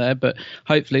stuff on there, but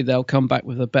hopefully they'll come back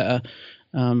with a better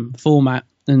format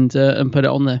and put it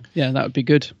on there. Yeah, that would be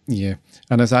good. Yeah.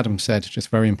 And as Adam said, just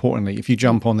very importantly, if you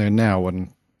jump on there now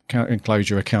and close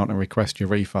your account and request your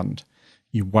refund,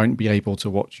 you won't be able to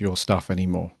watch your stuff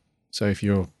anymore. So if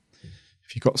you've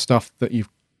got stuff that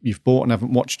you've bought and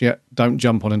haven't watched yet, don't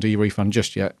jump on and do your refund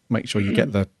just yet. Make sure you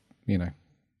get the,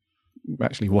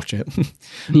 actually watch it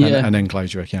and then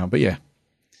close your account. But yeah,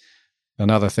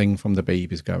 another thing from the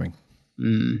Beeb is going.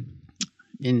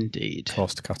 Indeed.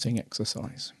 Cost cutting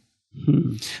exercise.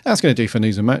 That's going to do for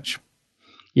news and merch.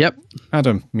 Yep.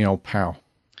 Adam, me old pal.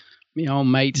 Me old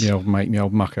mate. Me old mate, me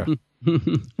old mucker.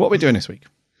 What are we doing this week?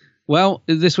 Well,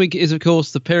 this week is, of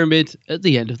course, the pyramid at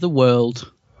the end of the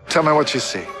world. Tell me what you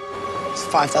see. It's a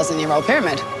 5,000-year-old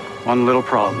pyramid. One little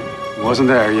problem. It wasn't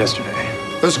there yesterday.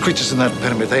 Those creatures in that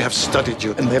pyramid, they have studied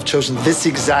you, and they have chosen this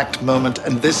exact moment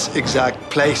and this exact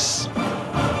place.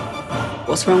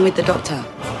 What's wrong with the doctor?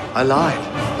 I lied.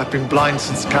 I've been blind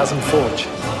since Chasm Forge.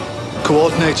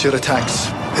 Coordinate your attacks.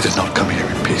 I did not come here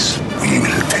in peace. We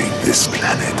will take this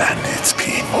planet and its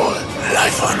people.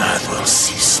 Life on Earth will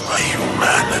cease by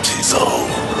humanity's own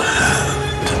hand.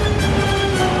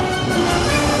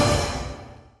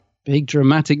 Big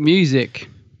dramatic music.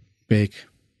 Big.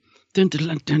 Dun,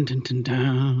 dun, dun, dun, dun,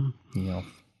 dun. Yeah.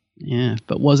 Yeah,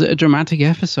 but was it a dramatic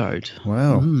episode?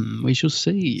 Well, we shall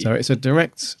see. So it's a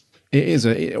direct.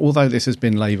 Although this has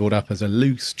been labelled up as a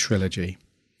loose trilogy.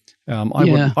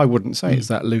 I wouldn't say it's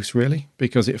that loose really,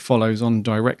 because it follows on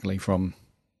directly from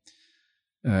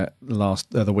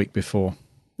the week before,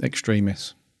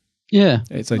 Extremis. Yeah,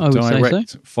 it's a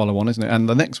direct follow on, isn't it? And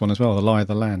the next one as well, The Lie of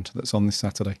the Land, that's on this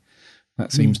Saturday.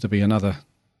 That seems to be another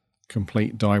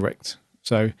complete direct.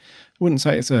 So I wouldn't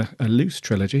say it's a loose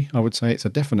trilogy. I would say it's a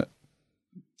definite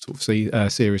sort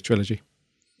of series trilogy.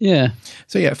 Yeah.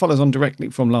 So yeah, it follows on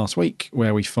directly from last week,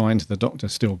 where we find the Doctor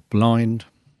still blind.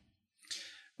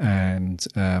 And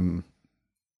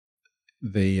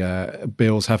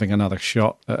Bill's having another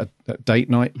shot at date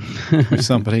night with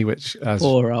somebody, which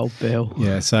poor old Bill.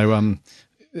 Yeah. So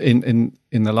in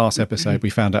the last episode, we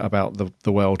found out about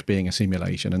the world being a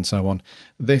simulation and so on.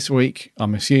 This week,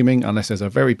 I'm assuming, unless there's a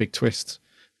very big twist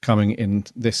coming in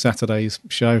this Saturday's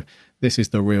show, this is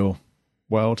the real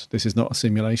world. This is not a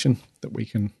simulation that we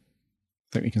can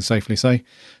safely say.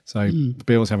 So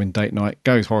Bill's having date night,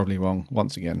 goes horribly wrong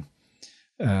once again.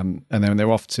 And then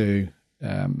they're off to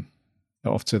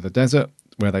the desert,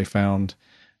 where they found,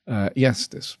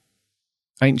 this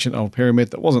ancient old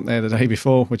pyramid that wasn't there the day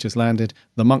before, which has landed.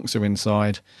 The monks are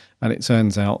inside, and it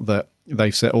turns out that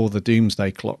they've set all the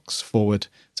doomsday clocks forward,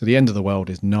 so the end of the world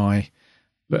is nigh.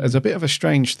 But as a bit of a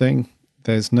strange thing,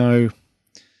 there's no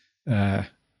the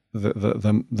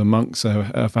monks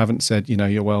haven't said,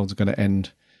 your world's going to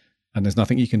end, and there's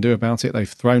nothing you can do about it. They've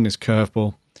thrown this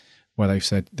curveball, where they've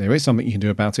said, there is something you can do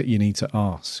about it, you need to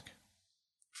ask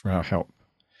for our help.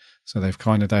 So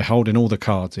they're holding all the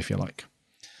cards, if you like.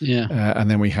 Yeah.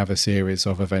 And then we have a series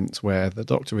of events where the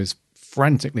Doctor is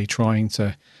frantically trying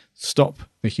to stop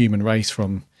the human race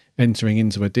from entering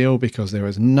into a deal, because there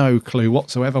is no clue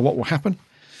whatsoever what will happen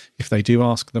if they do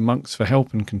ask the monks for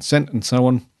help and consent and so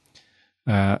on.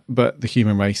 But the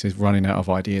human race is running out of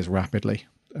ideas rapidly.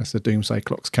 As the doomsday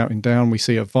clock's counting down, we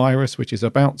see a virus which is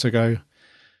about to go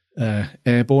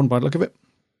airborne by the look of it,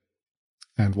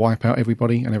 and wipe out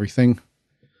everybody and everything.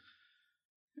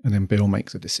 And then Bill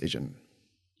makes a decision.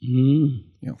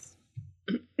 Yeah.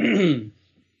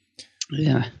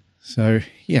 Yeah. So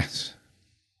yes,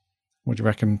 what do you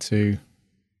reckon to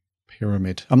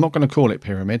pyramid? I'm not going to call it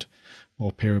pyramid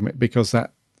or pyramid, because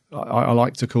that I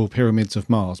like to call pyramids of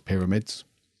Mars pyramids.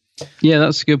 Yeah,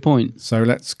 that's a good point. So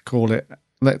let's call it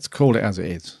as it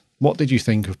is. What did you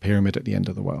think of Pyramid at the End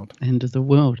of the World? End of the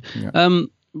World. Yeah.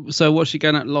 So watching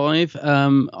going out live,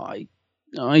 I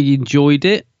enjoyed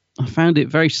it. I found it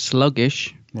very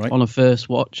sluggish on a first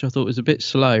watch. I thought it was a bit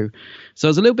slow. So I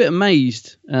was a little bit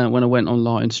amazed when I went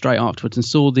online straight afterwards and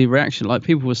saw the reaction. Like,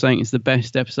 people were saying it's the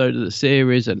best episode of the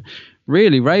series and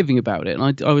really raving about it.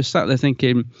 And I was sat there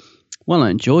thinking, Well,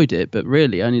 I enjoyed it, but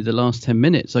really only the last 10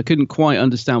 minutes. I couldn't quite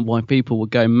understand why people were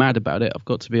going mad about it, I've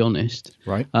got to be honest.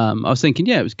 Right. I was thinking,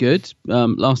 yeah, it was good.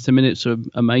 Last 10 minutes were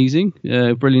amazing.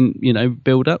 Brilliant,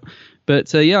 build up.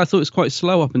 But yeah, I thought it was quite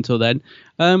slow up until then.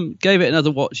 Gave it another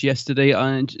watch yesterday.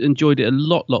 I enjoyed it a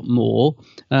lot more.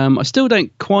 I still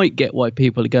don't quite get why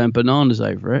people are going bananas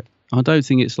over it. I don't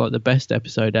think it's like the best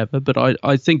episode ever, but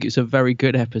I think it's a very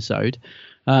good episode.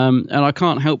 And I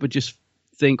can't help but just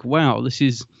think, wow, this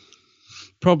is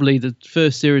probably the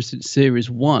first series since series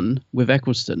 1 with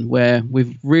Eccleston where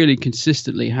we've really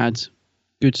consistently had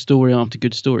good story after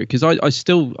good story, because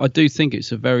I do think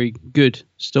it's a very good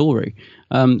story.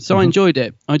 So I enjoyed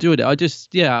it. I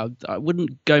just, I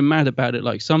wouldn't go mad about it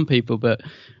like some people, but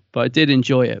I did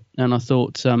enjoy it. And I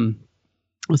thought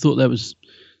there was,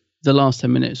 the last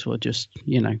 10 minutes were just,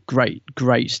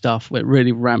 great stuff. It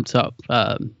really ramped up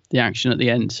the action at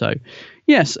the end. So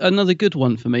yes, another good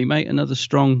one for me, mate. Another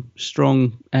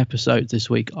strong episode this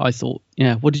week, I thought.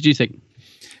 Yeah. What did you think?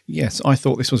 Yes, I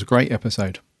thought this was a great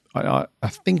episode. I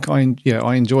think I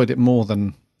enjoyed it more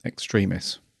than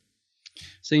Extremis.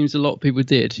 Seems a lot of people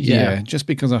did. Yeah, just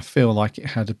because I feel like it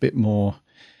had a bit more,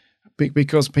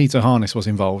 because Peter Harness was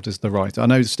involved as the writer. I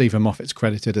know Stephen Moffat's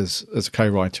credited as a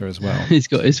co-writer as well. He's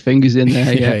got his fingers in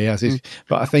there. Yeah, he has.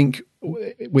 But I think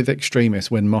with Extremis,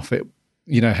 when Moffat,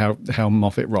 how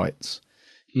Moffat writes,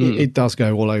 it does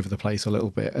go all over the place a little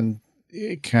bit, and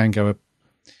it can go.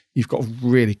 You've got to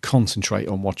really concentrate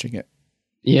on watching it.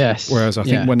 Yes. Whereas I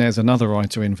think when there's another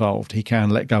writer involved, he can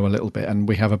let go a little bit, and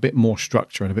we have a bit more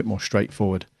structure and a bit more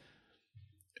straightforward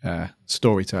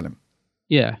storytelling.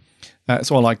 Yeah.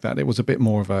 So I like that. It was a bit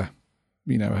more of a,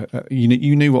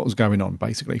 you knew what was going on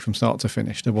basically from start to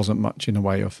finish. There wasn't much in the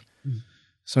way of,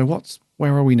 so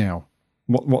where are we now?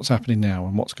 What's happening now,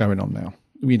 and what's going on now?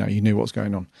 You knew what's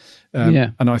going on.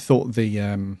 And I thought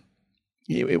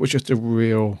it was just a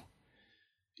real.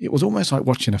 It was almost like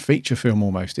watching a feature film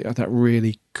almost. It had that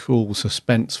really cool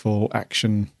suspenseful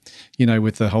action,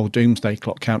 with the whole doomsday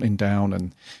clock counting down,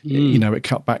 and, it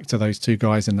cut back to those two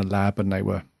guys in the lab,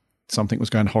 and something was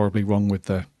going horribly wrong with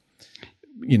the,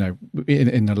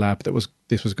 in the lab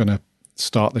this was going to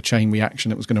start the chain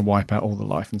reaction. It was going to wipe out all the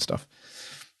life and stuff.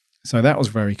 So that was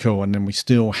very cool. And then we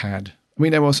still had,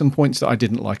 there were some points that I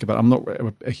didn't like about it. I'm not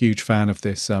a huge fan of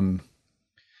this,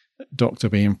 Doctor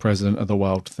being president of the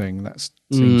world thing. That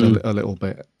seems a little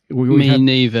bit.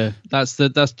 Neither. That's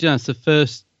just the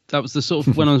first. That was the sort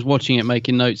of when I was watching it,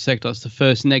 making notes. That's the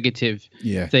first negative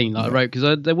thing that I wrote,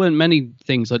 because there weren't many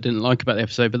things I didn't like about the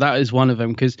episode, but that is one of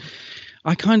them. Because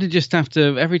I kind of just have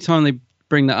to, every time they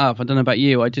bring that up, I don't know about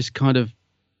you, I just kind of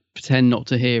pretend not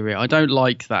to hear it. I don't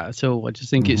like that at all. I just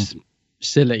think it's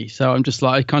silly. So I'm just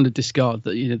like, I kind of discard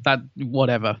that. That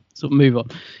whatever. Sort of move on.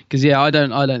 Because I don't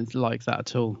like that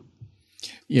at all.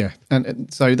 Yeah,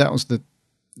 and so that was the,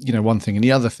 one thing. And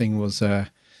the other thing was,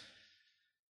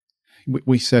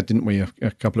 we said, didn't we,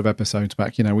 a couple of episodes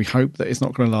back, we hope that it's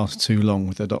not going to last too long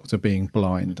with the Doctor being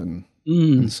blind and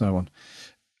so on.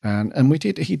 And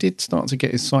he did start to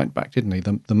get his sight back, didn't he?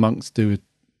 The monks do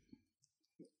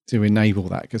enable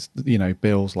that, because,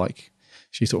 Bill's like,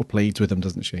 she sort of pleads with him,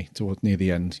 doesn't she, towards near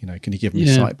the end, can you give him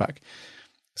his sight back?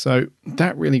 So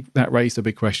that raised a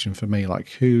big question for me, like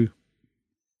who,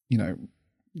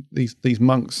 these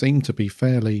monks seem to be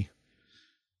fairly,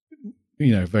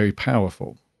 very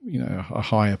powerful, a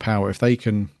higher power. If they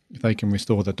can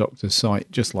restore the Doctor's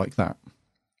sight just like that,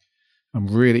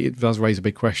 it does raise a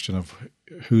big question of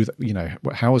who,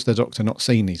 how has the Doctor not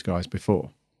seen these guys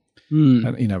before?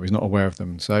 And, he's not aware of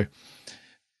them. So,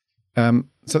 I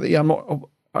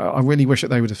really wish that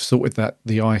they would have sorted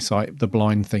the eyesight, the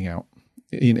blind thing out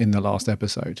in the last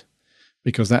episode,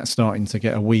 because that's starting to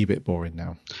get a wee bit boring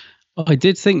now. I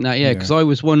did think that, because I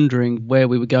was wondering where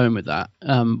we were going with that.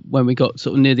 When we got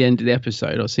sort of near the end of the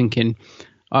episode, I was thinking,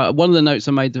 one of the notes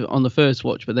I made on the first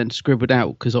watch, but then scribbled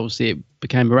out because obviously it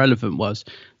became irrelevant, was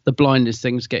the blindness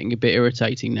thing was getting a bit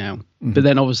irritating now. Mm-hmm. But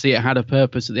then obviously it had a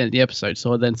purpose at the end of the episode.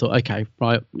 So I then thought, okay,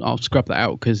 right, I'll scrub that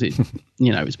out because it,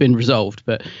 it's been resolved.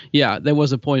 But yeah, there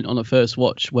was a point on the first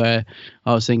watch where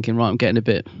I was thinking, right, I'm getting a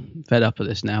bit fed up of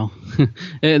this now.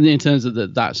 in terms of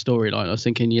that storyline, I was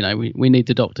thinking, we need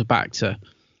the Doctor back to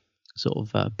sort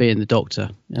of being the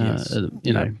Doctor, Yes.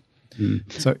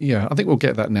 So yeah, I think we'll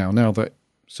get that now that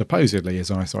supposedly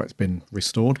his eyesight's been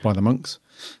restored by the monks.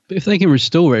 But if they can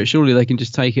restore it, surely they can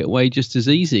just take it away just as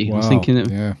easy. Wow, I was thinking,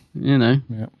 Yeah.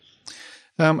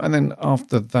 And then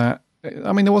after that,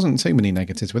 there wasn't too many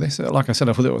negatives with this. Like I said,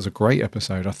 I thought it was a great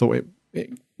episode. I thought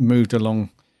it moved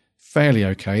along fairly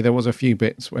okay. There was a few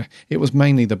bits where it was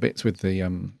mainly the bits with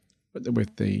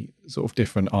the sort of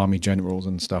different army generals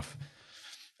and stuff.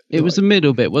 It was the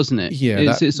middle bit, wasn't it? Yeah,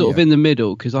 it's sort of in the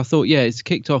middle, because I thought, it's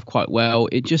kicked off quite well.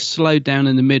 It just slowed down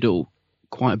in the middle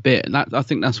quite a bit, and I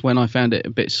think that's when I found it a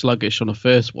bit sluggish on a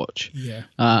first watch. Yeah,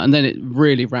 and then it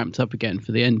really ramped up again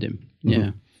for the ending.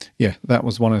 Yeah, that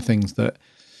was one of the things that.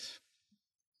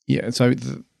 Yeah, so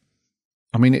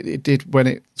it did when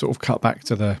it sort of cut back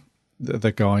to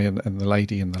the guy and the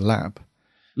lady in the lab.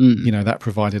 That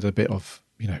provided a bit of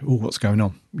what's going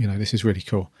on. This is really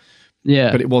cool.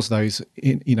 Yeah, but it was those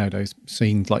those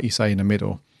scenes, like you say, in the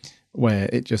middle where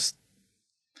it just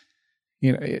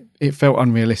it felt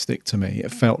unrealistic to me.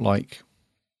 It felt like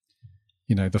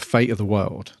the fate of the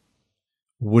world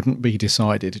wouldn't be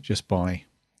decided just by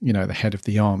the head of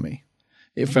the army.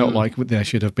 It felt like there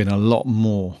should have been a lot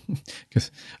more, because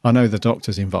I know the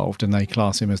Doctor's involved and they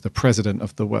class him as the president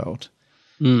of the world,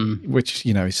 which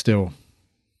is still.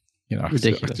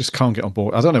 Ridiculous. I just can't get on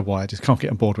board. I don't know why. I just can't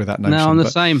get on bold with that notion. No, I'm the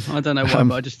same. I don't know why,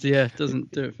 but I just, it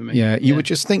doesn't do it for me. Yeah, you would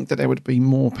just think that there would be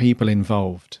more people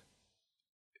involved.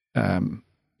 So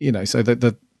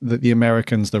that the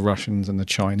Americans, the Russians, and the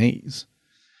Chinese,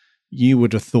 you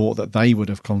would have thought that they would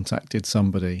have contacted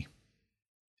somebody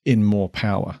in more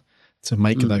power to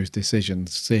make those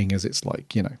decisions, seeing as it's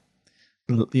like,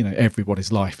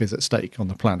 everybody's life is at stake on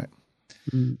the planet.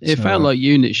 It felt like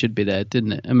UNIT should be there,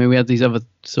 didn't it? I mean, we had these other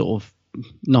sort of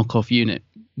knockoff UNIT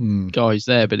guys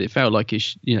there, but it felt like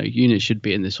UNIT should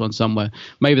be in this one somewhere.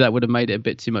 Maybe that would have made it a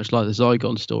bit too much like the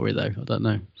Zygon story, though. I don't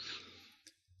know.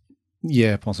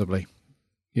 Yeah, possibly.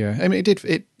 Yeah, I mean,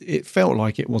 it felt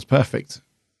like it was perfect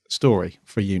story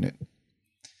for UNIT.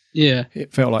 Yeah,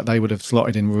 it felt like they would have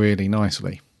slotted in really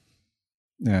nicely.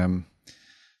 But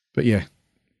yeah,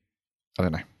 I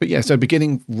don't know. But yeah, so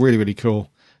beginning really, really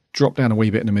cool. Dropped down a wee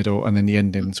bit in the middle, and then the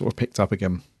ending sort of picked up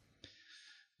again,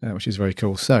 which is very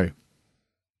cool. So,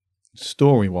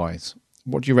 story-wise,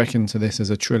 what do you reckon to this as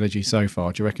a trilogy so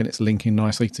far? Do you reckon it's linking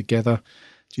nicely together?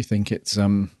 Do you think it's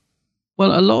Well,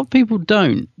 a lot of people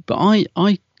don't, but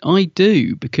I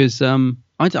do, because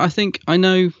I think I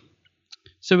know.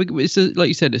 So it's like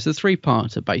you said, it's a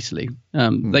three-parter basically.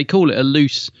 They call it a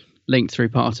loose linked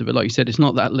three-parter, but like you said, it's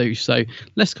not that loose. So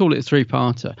let's call it a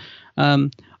three-parter.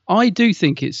 I do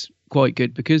think it's quite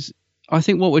good, because I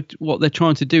think what they're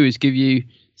trying to do is give you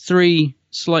three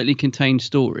slightly contained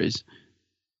stories,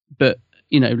 but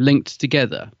linked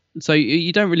together. So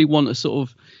you don't really want a sort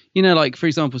of like, for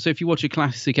example, so if you watch a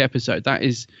classic episode, that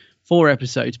is 4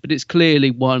 episodes, but it's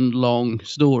clearly one long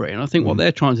story. And I think what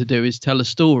they're trying to do is tell a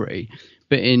story,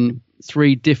 but in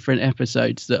 3 different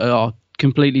episodes that are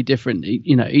completely different.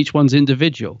 Each one's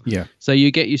individual. Yeah. So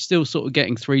you're still sort of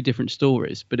getting 3 different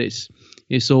stories, but it's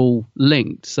all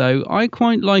linked. So I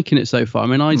quite liking it so far. I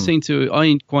mean, I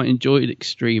quite enjoyed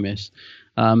Extremis.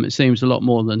 It seems a lot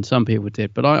more than some people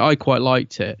did, but I quite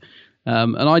liked it.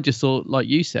 And I just thought, like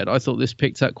you said, I thought this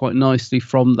picked up quite nicely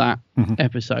from that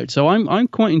episode. So I'm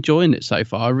quite enjoying it so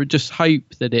far. I would just hope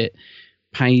that it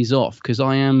pays off, because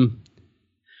I'm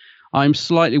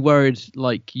slightly worried,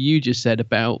 like you just said,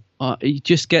 about you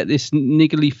just get this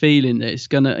niggly feeling that it's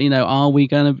gonna,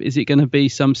 is it gonna be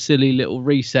some silly little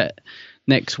reset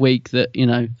next week that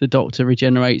the Doctor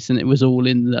regenerates and it was all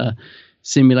in the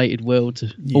simulated world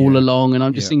all along? And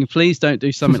I'm just thinking, please don't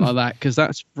do something like that, because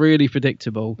that's really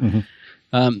predictable.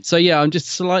 So yeah, I'm just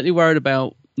slightly worried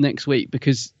about next week,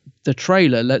 because the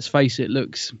trailer, let's face it,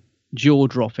 looks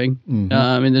jaw-dropping.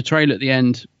 In the trailer at the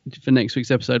end for next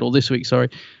week's episode, or this week, sorry,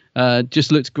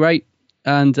 just looks great.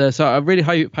 And so I really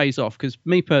hope it pays off, because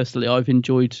me personally, I've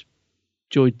enjoyed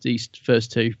these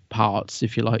first 2 parts,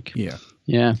 if you like.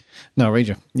 Yeah. No, read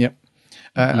you. Yep.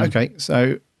 Okay,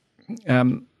 so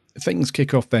things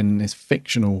kick off then in this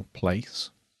fictional place.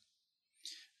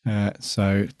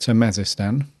 So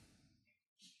Temazistan.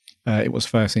 It was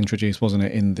first introduced, wasn't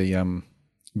it, in the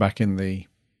back in the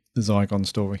Zygon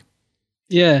story?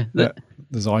 Yeah, the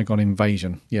Zygon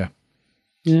invasion. Yeah.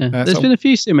 Yeah, there's been a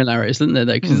few similarities, hasn't there,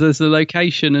 though? Because there's the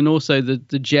location and also the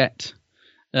jet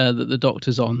that the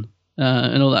Doctor's on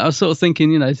and all that. I was sort of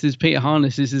thinking, this is Peter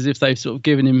Harness. This is as if they've sort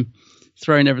of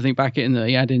thrown everything back in that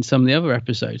he had in some of the other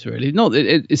episodes, really. Not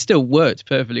it still worked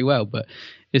perfectly well, but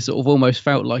it sort of almost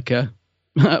felt like a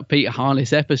Peter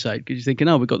Harness episode, because you're thinking,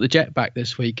 we've got the jet back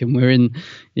this week and we're in,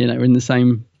 in the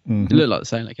same, it looked like the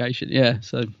same location. Yeah,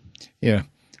 so. Yeah,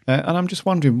 and I'm just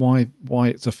wondering why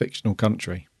it's a fictional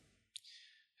country.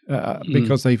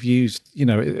 Because they've used,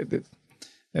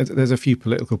 there's a few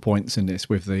political points in this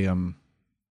with the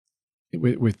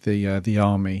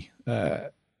army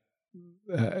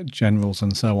generals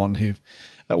and so on, who've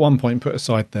at one point put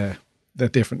aside their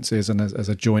differences, and as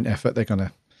a joint effort, they're going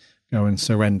to go and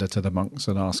surrender to the monks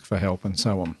and ask for help and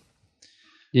so on.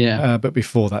 Yeah. But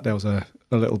before that, there was a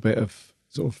a little bit of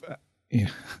sort of, I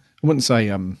wouldn't say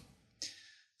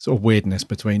sort of weirdness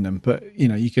between them, but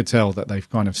you could tell that they've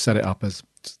kind of set it up as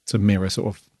to mirror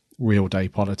sort of real day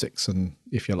politics, and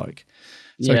if you like.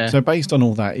 So based on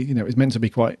all that, it's meant to be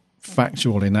quite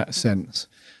factual in that sense.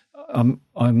 I'm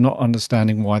not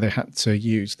understanding why they had to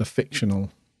use the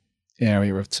fictional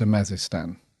area of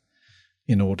Temazistan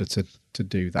in order to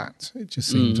do that. It just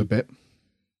seems a bit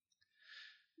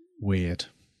weird.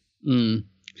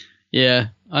 Yeah,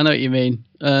 I know what you mean.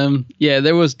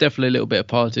 There was definitely a little bit of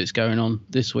politics going on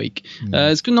this week.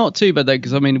 It's not too bad though,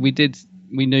 because I mean,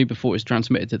 we knew before it was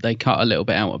transmitted that they cut a little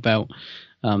bit out about.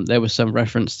 There was some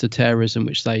reference to terrorism,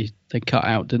 which they cut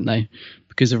out, didn't they,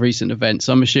 because of recent events.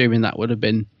 I'm assuming that would have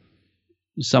been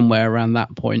somewhere around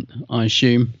that point, I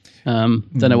assume.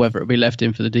 Don't know whether it'll be left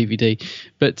in for the DVD,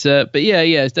 but yeah,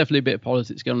 it's definitely a bit of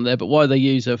politics going on there. But why they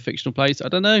use a fictional place, I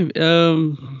don't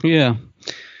know.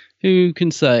 Who can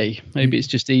say? Maybe it's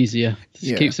just easier.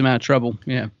 It keeps them out of trouble.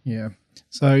 Yeah.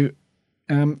 So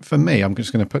for me, I'm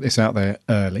just going to put this out there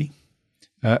early.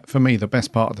 For me, the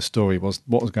best part of the story was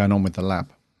what was going on with the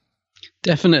lab.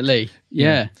 Definitely,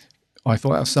 yeah. I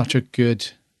thought that was such a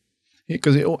good,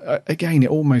 because it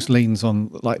almost leans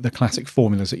on like the classic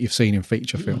formulas that you've seen in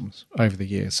feature films over the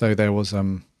years. So there was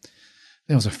a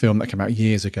film that came out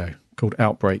years ago called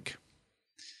Outbreak.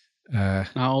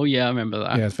 Oh yeah, I remember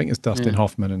that. Yeah, I think it's Dustin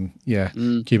Hoffman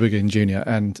and Cuba Gooding Jr.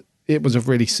 And it was a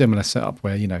really similar setup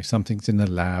where something's in the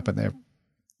lab and they're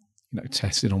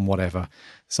tested on whatever.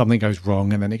 Something goes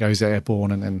wrong and then it goes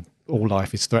airborne and then all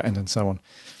life is threatened and so on.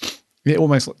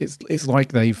 It's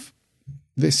like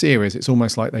this series, it's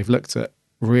almost like they've looked at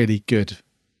really good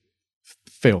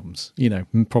films,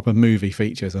 proper movie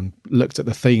features, and looked at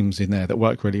the themes in there that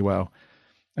work really well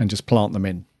and just plant them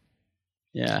in.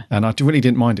 Yeah. And I really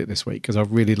didn't mind it this week because I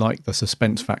really liked the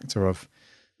suspense factor of,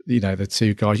 the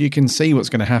two guys. You can see what's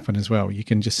going to happen as well. You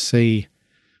can just see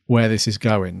where this is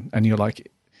going. And you're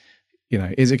like,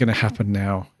 is it going to happen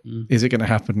now? Is it going to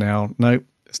happen now? Nope.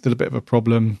 Still a bit of a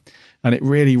problem. And it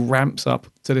really ramps up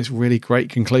to this really great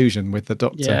conclusion with the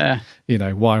doctor,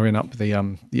 wiring up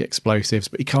the explosives,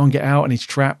 but he can't get out and he's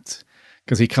trapped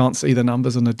because he can't see the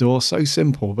numbers on the door. So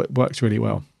simple, but works really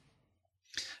well.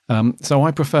 So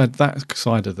I preferred that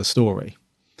side of the story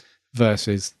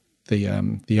versus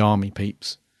the army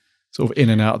peeps sort of in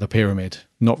and out of the pyramid,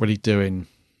 not really doing.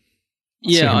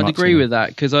 Yeah, I'd agree with that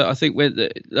because I think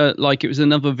it was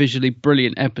another visually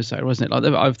brilliant episode, wasn't it?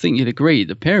 Like I think you'd agree.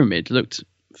 The pyramid looked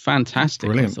fantastic.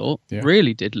 Brilliant. I thought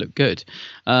really did look good.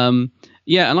 And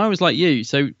I was like you.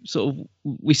 So sort of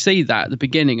we see that at the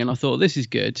beginning, and I thought this is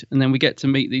good. And then we get to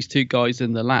meet these two guys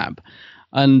in the lab,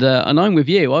 and I'm with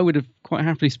you. I would have quite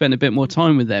happily spent a bit more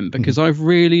time with them because I've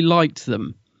really liked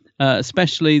them,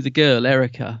 especially the girl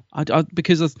Erica.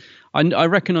 Because I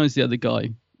recognise the other guy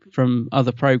from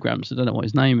other programs. I don't know what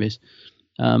his name is.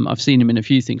 I've seen him in a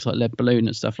few things like Lead Balloon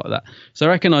and stuff like that. So I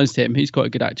recognised him. He's quite a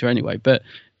good actor anyway. But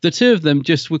the two of them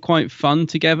just were quite fun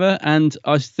together. And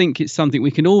I think it's something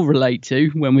we can all relate to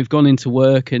when we've gone into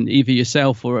work and either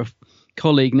yourself or a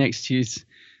colleague next to you's,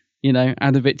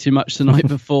 had a bit too much the night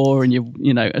before. And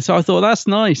so I thought that's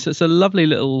nice. It's a lovely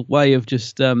little way of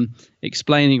just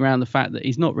explaining around the fact that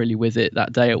he's not really with it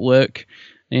that day at work.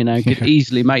 Could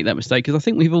easily make that mistake because I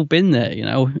think we've all been there.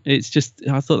 It's just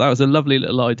I thought that was a lovely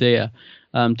little idea,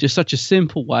 just such a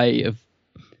simple way of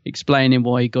explaining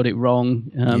why he got it wrong.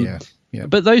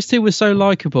 But those two were so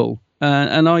likable,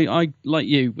 and I like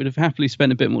you would have happily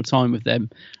spent a bit more time with them.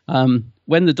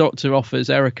 When the doctor offers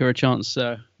Erica a chance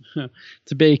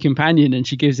to be a companion and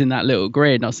she gives him that little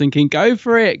grin, I was thinking, go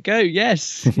for it, go,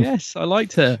 yes, I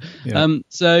liked her. I'm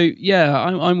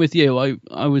with you.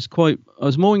 I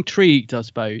was more intrigued, I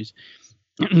suppose,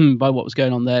 by what was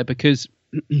going on there because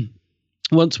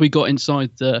once we got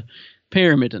inside the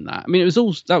pyramid and that, I mean,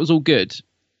 that was all good,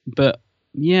 but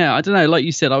I don't know, like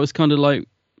you said, I was kind of like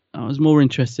I was more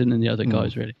interested in the other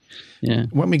guys really.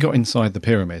 When we got inside the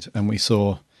pyramid and we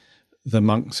saw the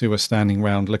monks who were standing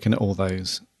around looking at all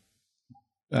those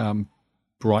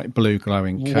bright blue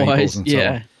glowing cables and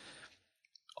so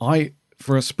on.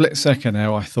 For a split second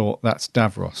now, I thought that's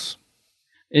Davros.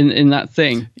 In that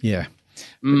thing? Yeah.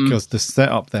 Because the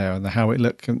setup there and how it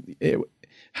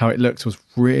looked was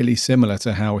really similar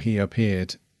to how he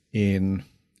appeared in,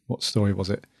 what story was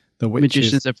it? The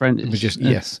Magician's Apprentice.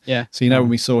 Yes. Yeah. So, when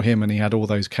we saw him and he had all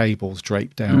those cables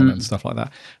draped down and stuff like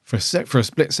that, for a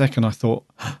split second, I thought,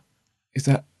 is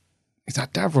that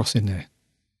Davros in there?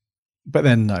 But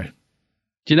then no.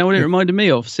 Do you know what it reminded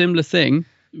me of? Similar thing.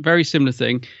 very similar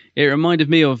thing. It reminded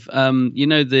me of,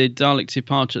 the Dalek's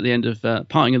departure at the end of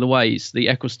Parting of the Ways, the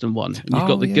Eccleston one. And you've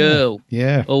got the girl,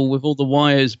 all with all the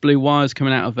wires, blue wires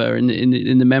coming out of her in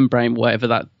the membrane,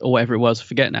 whatever it was, I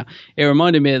forget now. It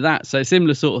reminded me of that. So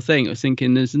similar sort of thing. I was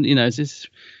thinking, is this,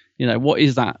 what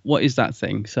is that? What is that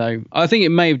thing? So I think it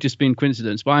may have just been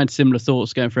coincidence, but I had similar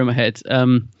thoughts going through my head.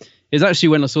 It's actually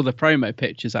when I saw the promo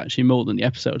pictures, actually more than the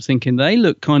episode, I was thinking they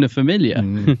look kind of familiar.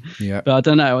 Yeah. But I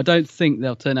don't know. I don't think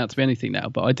they'll turn out to be anything now,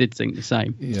 but I did think the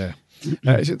same. Yeah.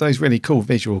 It's those really cool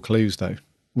visual clues, though,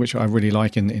 which I really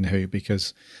like in Who,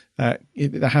 because that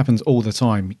happens all the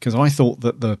time. Because I thought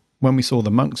that when we saw the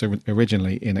monks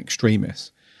originally in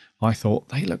Extremis, I thought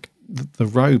the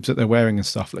robes that they're wearing and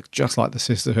stuff look just like the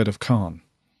Sisterhood of Khan.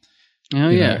 Oh,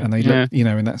 yeah. And they look,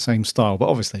 in that same style. But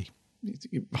obviously, it's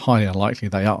highly unlikely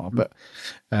they are. But,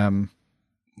 I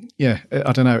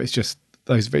don't know. It's just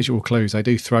those visual clues, they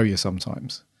do throw you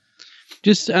sometimes.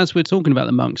 Just as we're talking about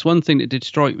the monks, one thing that did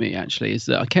strike me, actually, is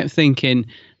that I kept thinking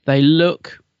they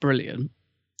look brilliant.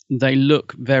 They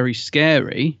look very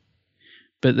scary.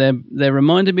 But they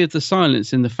reminded me of the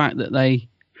Silence in the fact that they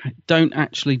don't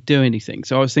actually do anything.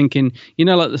 So I was thinking,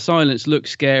 like the Silence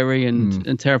looks scary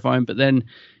and terrifying, but then,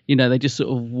 they just sort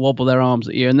of wobble their arms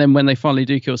at you. And then when they finally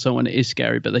do kill someone, it is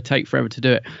scary, but they take forever to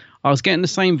do it. I was getting the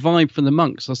same vibe from the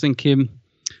monks. I was thinking,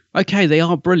 okay, they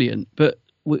are brilliant, but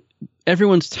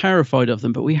everyone's terrified of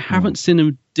them, but we haven't seen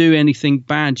them do anything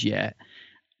bad yet.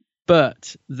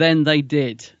 But then they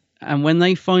did. And when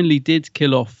they finally did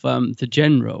kill off the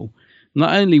general,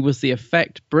 not only was the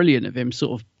effect brilliant of him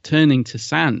sort of turning to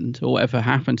sand or whatever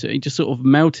happened to it, he just sort of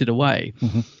melted away.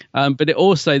 But it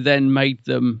also then made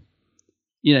them,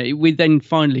 we then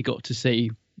finally got to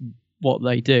see what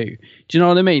they do. Do you know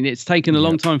what I mean? It's taken a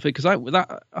long time because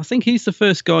I think he's the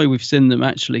first guy we've seen them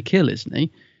actually kill, isn't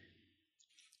he?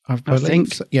 I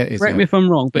think so. Yeah, it is. Correct me if I'm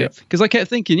wrong, but because I kept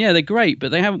thinking, they're great,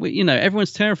 but they haven't.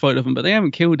 Everyone's terrified of them, but they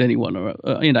haven't killed anyone, or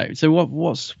So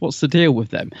what's the deal with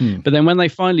them? But then when they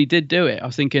finally did do it, I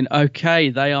was thinking, okay,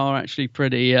 they are actually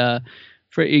pretty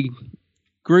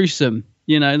gruesome.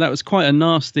 That was quite a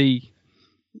nasty,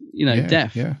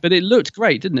 death. Yeah. But it looked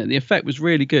great, didn't it? The effect was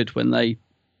really good when they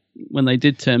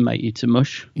did turn matey to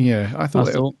mush. Yeah, I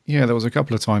thought. There was a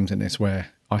couple of times in this where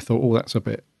I thought,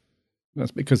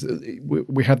 that's because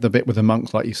we had the bit with the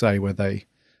monks, like you say, where they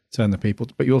turn the people,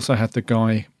 but you also had the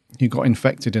guy who got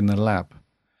infected in the lab.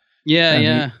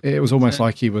 Yeah. It was almost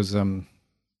like he was,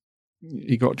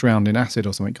 he got drowned in acid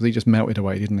or something because he just melted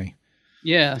away, didn't he?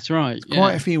 Yeah, that's right.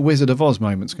 Quite a few Wizard of Oz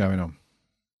moments going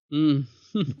on.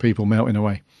 People melting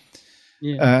away.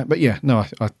 Yeah. But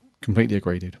I completely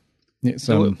agree, dude.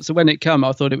 So when it came,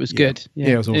 I thought it was good. Yeah,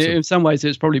 it was awesome. In some ways,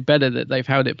 it's probably better that they've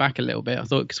held it back a little bit. I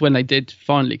thought, because when they did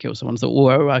finally kill someone, I thought,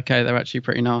 whoa, okay, they're actually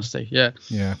pretty nasty. Yeah.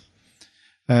 Yeah.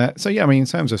 In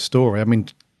terms of story,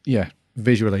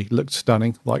 visually looked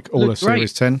stunning, like all of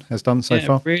Series 10 has done so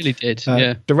far. It really did.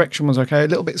 Direction was okay, a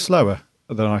little bit slower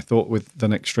than I thought with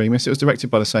than Extremis. It was directed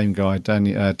by the same guy,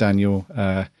 Daniel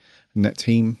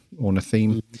Nathim.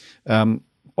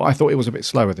 But I thought it was a bit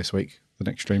slower this week than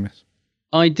Extremis.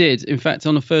 I did. In fact,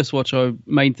 on the first watch, I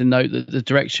made the note that the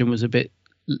direction was a bit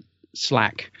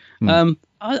slack.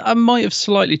 I might have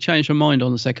slightly changed my mind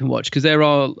on the second watch because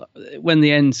when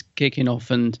the end's kicking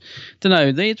off, and don't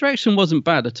know, the direction wasn't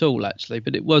bad at all actually,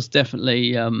 but it was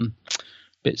definitely a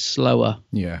bit slower.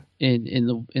 Yeah. In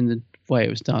the way it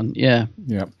was done. Yeah.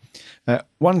 Yeah.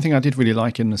 One thing I did really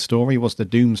like in the story was the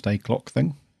doomsday clock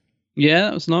thing. Yeah,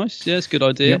 that was nice. Yeah, it's a good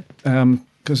idea.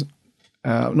 Because.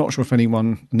 I'm not sure if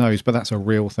anyone knows, but that's a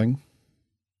real thing.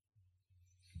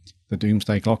 The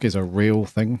doomsday clock is a real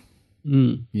thing.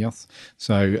 Yes.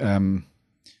 So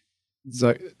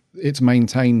it's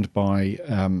maintained by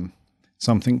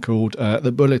something called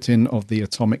the Bulletin of the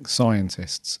Atomic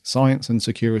Scientists, Science and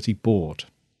Security Board.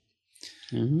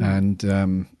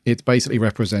 And it basically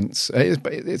represents,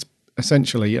 it's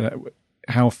essentially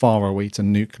how far are we to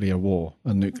nuclear war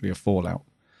and nuclear fallout.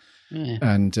 Yeah.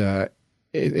 And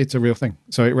it's a real thing.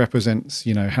 So it represents,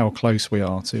 how close we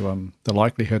are to the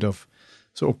likelihood of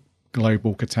sort of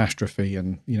global catastrophe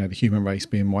and, the human race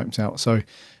being wiped out. So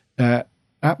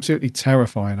absolutely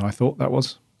terrifying, I thought that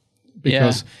was.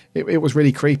 Because it was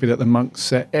really creepy that the monks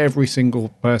set every single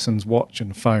person's watch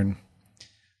and phone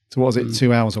to,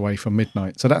 2 hours away from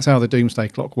midnight. So that's how the doomsday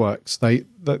clock works. They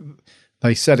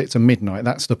set it to midnight.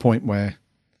 That's the point where,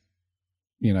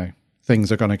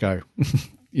 things are going to go,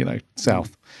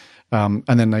 south. And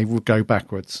then they would go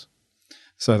backwards.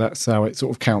 So that's how it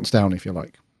sort of counts down, if you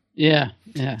like. Yeah.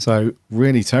 So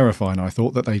really terrifying. I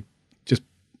thought that the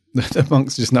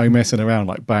monks just no messing around,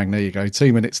 like bang, there you go,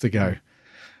 2 minutes to go.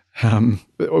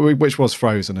 which was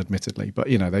frozen, admittedly, but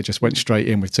they just went straight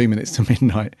in with 2 minutes to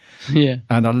midnight. Yeah,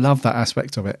 and I love that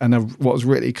aspect of it. And what was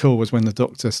really cool was when the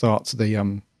Doctor starts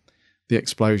the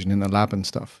explosion in the lab and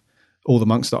stuff. All the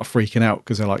monks start freaking out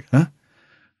because they're like, "Huh,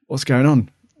 what's going on?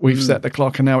 We've set the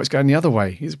clock, and now it's going the other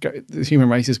way. The human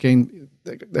race is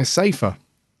they're safer.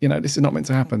 This is not meant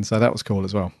to happen." So that was cool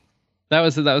as well. That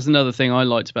was another thing I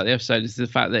liked about the episode, is the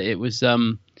fact that it was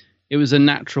a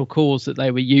natural cause that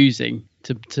they were using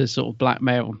to sort of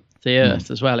blackmail the Earth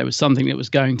as well. It was something that was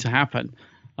going to happen.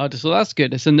 I just thought that's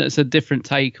good. It's a different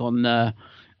take on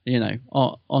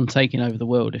on taking over the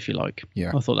world, if you like.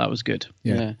 Yeah, I thought that was good.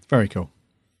 Yeah, very cool.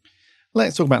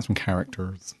 Let's talk about some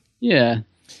characters. Yeah.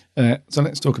 So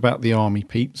let's talk about the army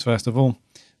peeps first of all.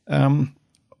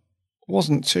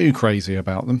 Wasn't too crazy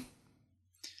about them.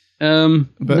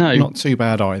 But no, not too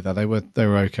bad either. They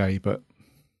were okay, but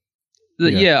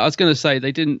I was going to say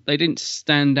they didn't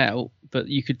stand out, but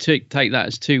you could take that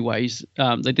as two ways.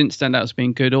 They didn't stand out as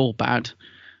being good or bad.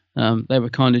 They were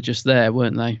kind of just there,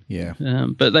 weren't they? Yeah.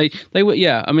 But they were.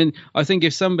 Yeah. I mean, I think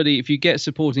if you get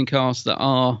supporting casts that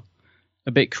are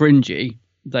a bit cringy,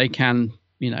 they can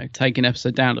take an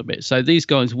episode down a bit. So these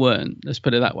guys weren't. Let's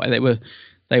put it that way. They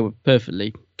were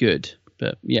perfectly good.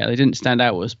 But yeah, they didn't stand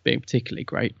out as being particularly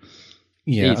great.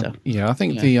 Yeah, either. Yeah. I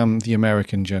think the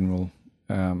American general,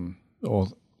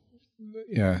 what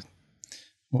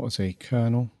was he,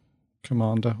 Colonel,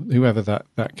 Commander, whoever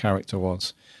that character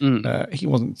was, he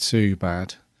wasn't too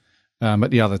bad. But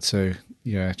the other two,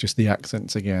 just the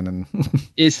accents again, and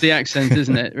it's the accent,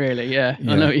 isn't it? Really, yeah.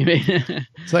 I know what you mean.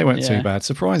 So they weren't too bad,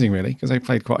 surprising really, because they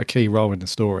played quite a key role in the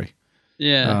story.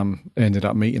 Yeah. Ended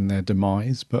up meeting their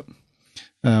demise, but.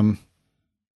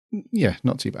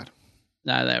 Not too bad.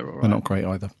 No, they're all right. They're not great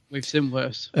either. We've seen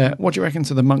worse. What do you reckon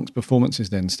to the monks' performances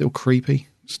then? Still creepy?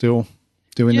 Still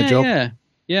doing the job?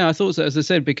 Yeah, I thought so. As I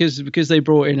said, because they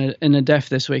brought in a deaf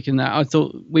this week, and that I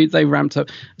thought they ramped up,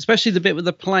 especially the bit with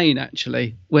the plane.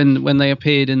 Actually, when they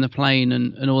appeared in the plane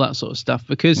and all that sort of stuff.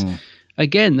 Because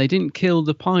again, they didn't kill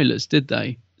the pilots, did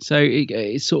they? So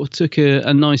it sort of took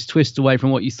a nice twist away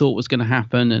from what you thought was going to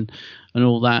happen and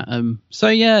all that.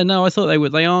 I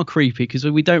thought they are creepy because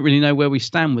we don't really know where we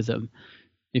stand with them,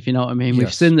 if you know what I mean. Yes.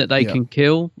 We've seen that they can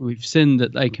kill. We've seen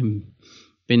that they can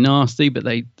be nasty, but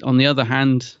on the other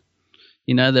hand,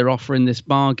 they're offering this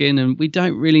bargain, and we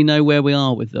don't really know where we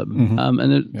are with them.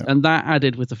 Mm-hmm. And that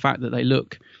added with the fact that they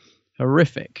look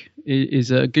horrific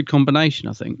is a good combination,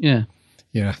 I think. Yeah.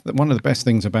 Yeah. One of the best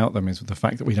things about them is the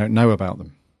fact that we don't know about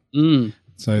them.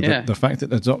 So the fact that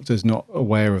the Doctor's not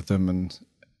aware of them, and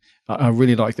I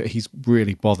really like that he's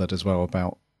really bothered as well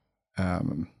about,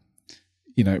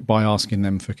 by asking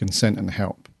them for consent and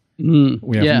help.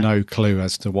 We have no clue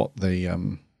as to what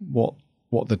the what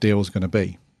the deal's going to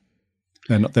be.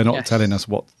 They're not telling us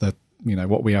what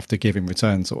what we have to give in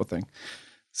return, sort of thing.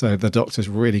 So the Doctor's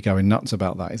really going nuts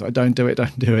about that. He's like, don't do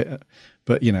it.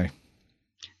 But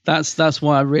that's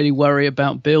why I really worry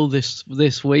about Bill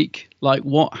this week. Like,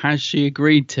 what has she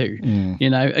agreed to?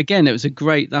 Again, it was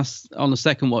that's on the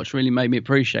second watch really made me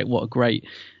appreciate what a great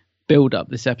build up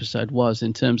this episode was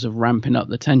in terms of ramping up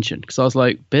the tension. Because I was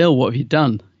like, Bill, what have you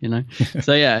done?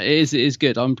 So yeah, it is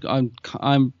good. I'm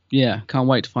can't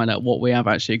wait to find out what we have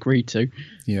actually agreed to.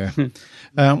 Yeah.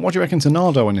 What do you reckon to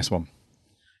Nardo in this one?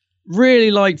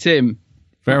 Really liked him.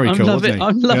 Very cool.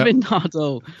 I'm loving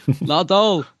Nardo.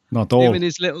 Nardo. Him in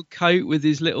his little coat with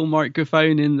his little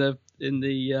microphone in the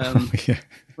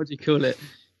what do you call it?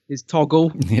 His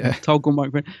toggle. Yeah. Toggle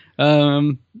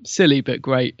microphone. Silly but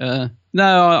great. I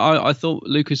thought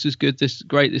Lucas was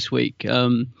great this week.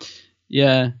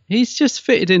 He's just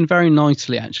fitted in very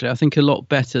nicely, actually. I think a lot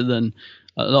better than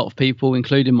a lot of people,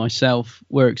 including myself,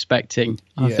 were expecting.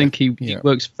 I think he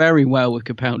works very well with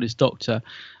Capaldi's Doctor.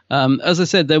 As I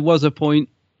said, there was a point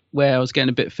where I was getting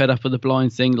a bit fed up with the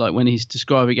blind thing, like when he's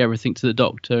describing everything to the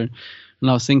Doctor. And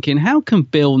I was thinking, how can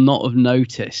Bill not have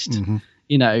noticed?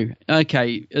 Mm-hmm.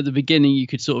 Okay, at the beginning you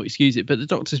could sort of excuse it, but the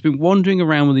Doctor's been wandering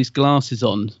around with these glasses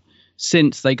on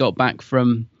since they got back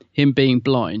from him being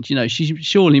blind. She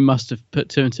surely must have put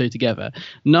two and two together.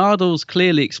 Nardal's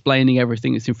clearly explaining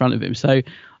everything that's in front of him. So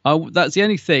that's the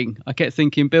only thing I kept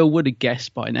thinking Bill would have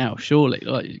guessed by now,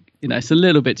 surely. It's a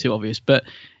little bit too obvious, but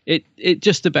it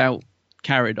just about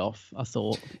carried off, I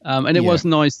thought. And it was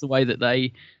nice the way that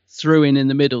they threw in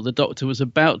the middle. The Doctor was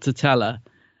about to tell her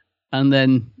and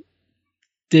then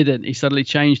didn't. He suddenly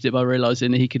changed it by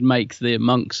realizing that he could make the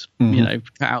monks, cut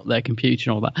out their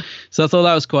computer and all that. So I thought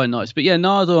that was quite nice. But yeah,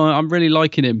 Nardo, I'm really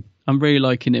liking him.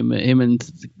 Him and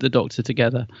the Doctor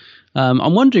together.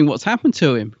 I'm wondering what's happened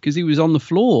to him because he was on the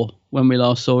floor when we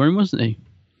last saw him, wasn't he?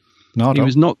 Nardole. He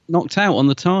was knocked out on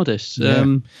the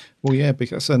TARDIS. Well, yeah,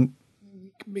 because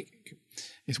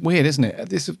it's weird, isn't it?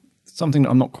 This is something that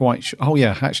I'm not quite sure. Oh,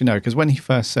 yeah, actually, no, because when he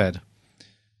first said,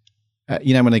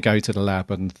 when they go to the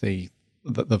lab and the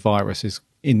virus is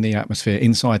in the atmosphere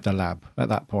inside the lab at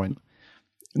that point,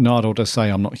 Nardole does say,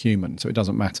 I'm not human, so it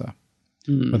doesn't matter.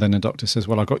 But then the doctor says,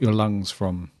 well, I got your lungs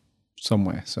from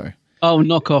somewhere, so... Oh,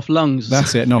 knock off lungs.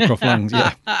 That's it, knock off lungs,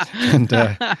 yeah.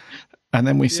 And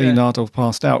then we see Nardole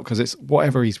passed out because it's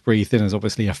whatever he's breathed in has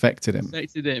obviously affected him.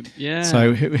 Yeah.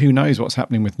 So who knows what's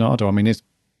happening with Nardole? I mean,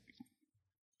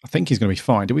 I think he's going to be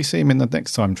fine. Do we see him in the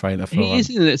next time trailer? He is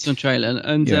in the next time trailer,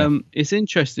 and it's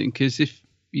interesting because if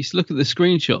you look at the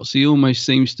screenshots, he almost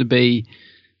seems to be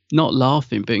not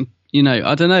laughing, but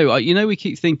I don't know. We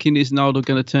keep thinking, is Nardole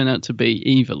going to turn out to be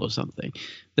evil or something?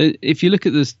 If you look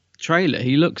at this trailer,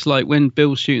 he looks like when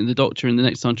Bill's shooting the Doctor in the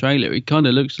next time trailer, he kind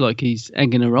of looks like he's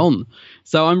egging her on.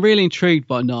 So I'm really intrigued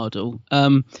by Nardole.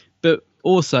 But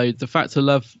also the fact I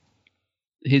love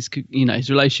his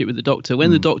relationship with the Doctor. When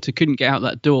the Doctor couldn't get out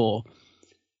that door,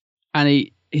 and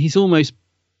he's almost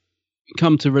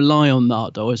come to rely on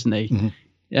Nardole, isn't he?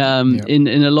 Mm-hmm.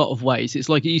 In a lot of ways. It's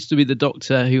like it used to be the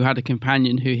Doctor who had a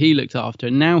companion who he looked after,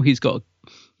 and now he's got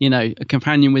a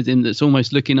companion with him that's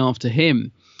almost looking after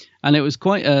him. And it was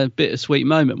quite a bittersweet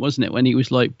moment, wasn't it, when he was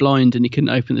like blind and he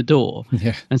couldn't open the door.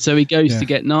 Yeah. And so he goes to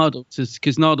get Nardole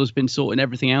because Nardole's been sorting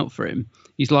everything out for him.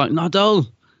 He's like, Nardole.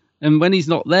 And when he's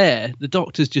not there, the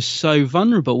Doctor's just so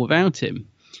vulnerable without him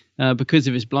because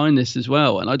of his blindness as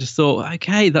well. And I just thought,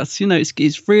 okay, that's,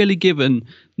 it's really given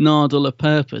Nardole a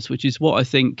purpose, which is what I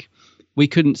think we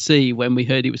couldn't see when we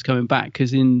heard he was coming back.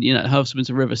 Because in, Husbands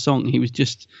of River Song, he was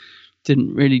just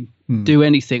didn't really do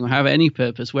anything or have any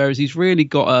purpose, whereas he's really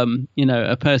got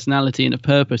a personality and a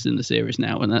purpose in the series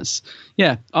now, and that's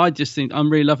I just think I'm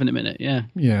really loving him in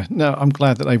it. No, I'm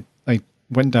glad that they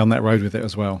went down that road with it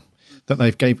as well, that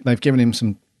they've given him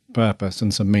some purpose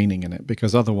and some meaning in it,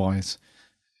 because otherwise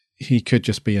he could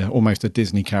just be almost a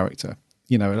Disney character,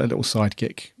 a little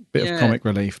sidekick, bit of comic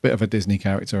relief, bit of a Disney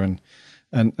character,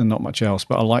 and not much else.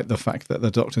 But I like the fact that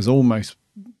the Doctor's almost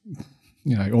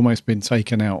been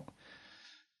taken out.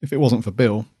 If it wasn't for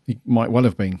Bill, he might well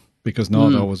have been, because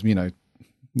Nardole was,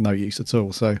 no use at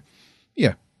all. So,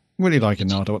 really liking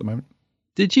Nardole at the moment.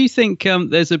 Did you think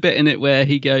there's a bit in it where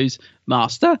he goes,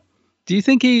 Master? Do you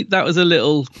think that was a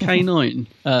little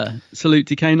K9, salute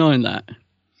to K9 that?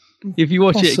 If you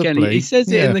watch it again, he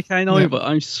says it in the K9, but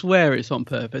I swear it's on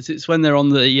purpose. It's when they're on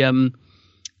the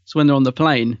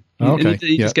plane. Okay.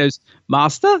 He just goes,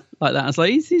 Master? Like that. I was like,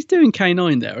 he's doing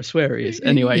K9 there. I swear he is.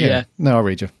 Anyway, No, I'll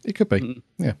read you. It could be.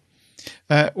 Yeah.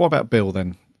 What about Bill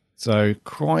then? So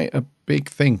quite a big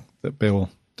thing that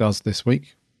Bill does this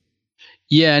week.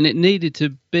 Yeah, and it needed to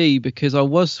be, because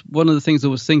one of the things I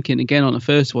was thinking again on the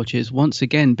first watch is, once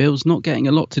again, Bill's not getting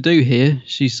a lot to do here.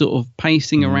 She's sort of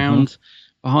pacing around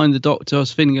behind the Doctor. I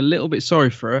was feeling a little bit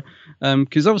sorry for her,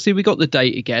 because obviously we got the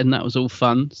date again. That was all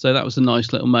fun. So that was a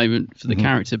nice little moment for the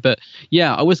character. But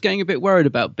I was getting a bit worried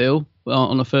about Bill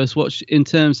on the first watch, in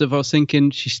terms of, I was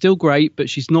thinking she's still great, but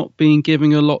she's not being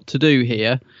given a lot to do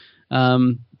here.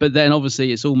 But then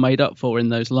obviously it's all made up for in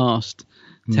those last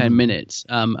 10 minutes.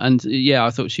 And I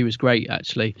thought she was great,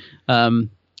 actually. And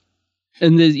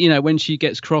there's, when she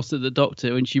gets cross at the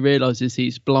Doctor and she realizes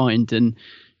he's blind, and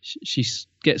she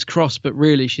gets cross, but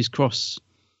really she's cross,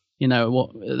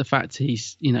 the fact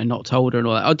he's, not told her and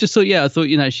all that. I just thought, I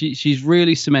thought, she's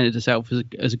really cemented herself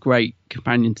as a great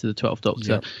companion to the 12th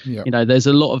Doctor. Yep. There's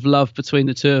a lot of love between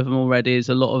the two of them already. There's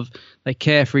a lot of, they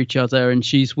care for each other, and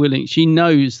she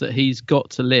knows that he's got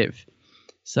to live.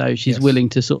 So she's willing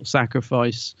to sort of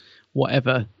sacrifice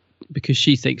whatever, because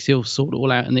she thinks he'll sort it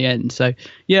all out in the end. So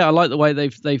I like the way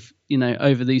they've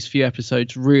over these few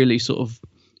episodes really sort of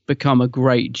become a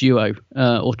great duo,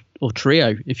 or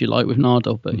trio, if you like, with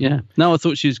Nardole. But I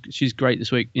thought she's great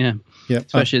this week.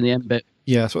 Especially in the end bit.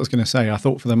 Yeah, that's what I was going to say. I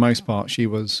thought for the most part she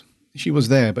was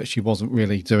there, but she wasn't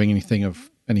really doing anything of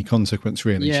any consequence,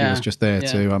 really. She was just there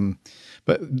to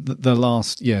but the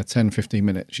last 10-15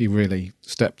 minutes she really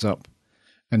stepped up,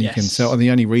 and you can tell. And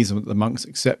the only reason that the monks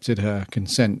accepted her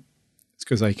consent is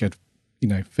because they could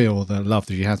feel the love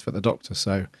that she has for the Doctor.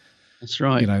 So that's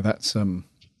right. That's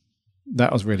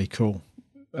that was really cool.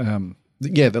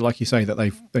 That, like you say, that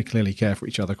they clearly care for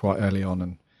each other quite early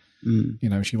on,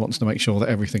 and she wants to make sure that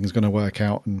everything's going to work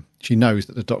out, and she knows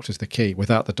that the Doctor's the key.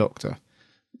 Without the Doctor,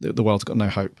 the world's got no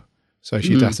hope. So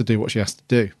she has to do what she has to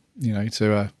do,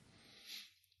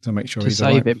 to make sure he's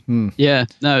save alive. him.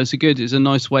 It's a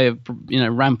nice way of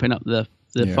ramping up the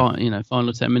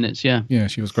final 10 minutes. Yeah,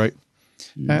 she was great.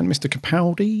 And Mr.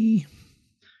 Capaldi.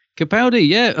 Capaldi,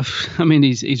 yeah. I mean,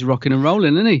 he's rocking and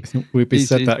rolling, isn't he? We've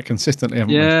said that consistently,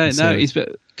 haven't we? Yeah, no,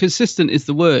 consistent is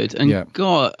the word. And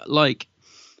God, like,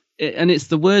 and it's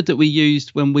the word that we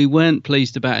used when we weren't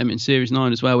pleased about him in Series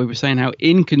 9 as well. We were saying how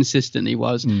inconsistent he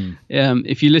was.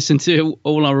 If you listen to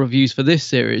all our reviews for this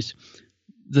series,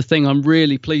 the thing I'm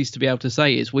really pleased to be able to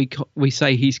say is we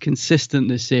say he's consistent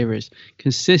this series,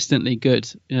 consistently good,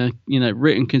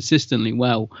 written consistently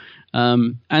well,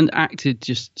 and acted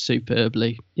just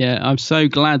superbly. Yeah, I'm so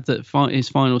glad that his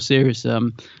final series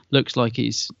looks like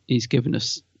he's given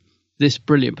us this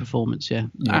brilliant performance. Yeah.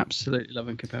 Absolutely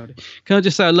loving Capaldi. Can I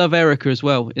just say I love Erica as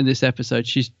well in this episode.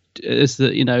 She's as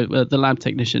the lab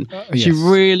technician. She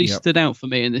really stood out for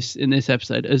me in this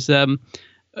episode as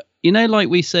like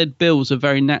we said, Bill's a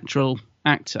very natural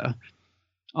actor.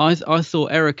 I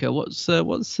thought Erica, what's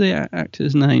the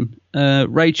actor's name?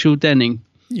 Rachel Denning.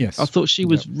 Yes. I thought she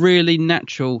was really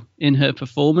natural in her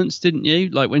performance, didn't you?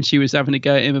 Like when she was having a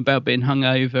go at him about being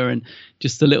hungover and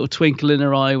just the little twinkle in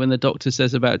her eye when the doctor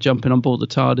says about jumping on board the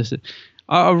TARDIS.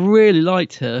 I really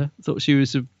liked her. I thought she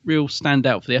was a real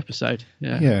standout for the episode.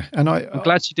 Yeah. Yeah. And I'm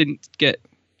glad she didn't get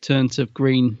turned to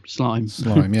green slime.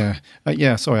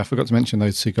 Yeah. Sorry, I forgot to mention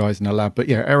those two guys in the lab. But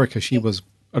yeah, Erica, she was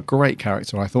a great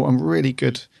character, I thought, and really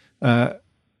good sort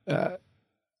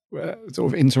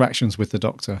of interactions with the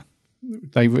doctor.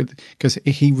 They would, because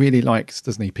he really likes,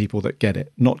 doesn't he, people that get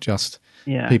it, not just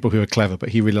people who are clever, but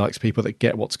he really likes people that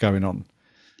get what's going on.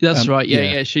 That's right.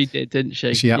 Yeah, she did, didn't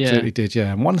she? She absolutely did.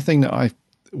 Yeah. And one thing that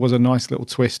was a nice little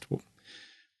twist, well,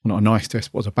 not a nice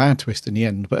twist, but was a bad twist in the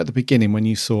end. But at the beginning, when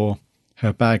you saw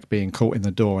her bag being caught in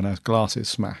the door and her glasses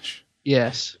smash.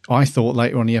 Yes. I thought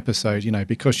later on the episode,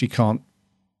 because she's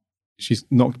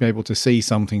not going to be able to see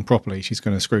something properly, she's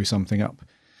going to screw something up.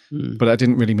 But that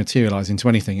didn't really materialise into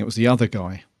anything. It was the other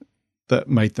guy that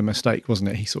made the mistake, wasn't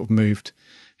it? He sort of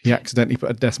he accidentally put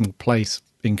a decimal place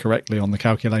incorrectly on the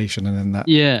calculation, and then that.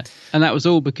 Yeah, and that was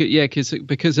all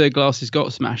because her glasses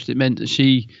got smashed. It meant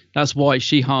that that's why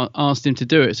she asked him to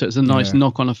do it. So it's a nice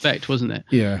knock-on effect, wasn't it?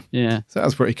 Yeah. So that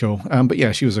was pretty cool. But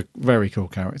yeah, she was a very cool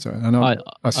character, and I'm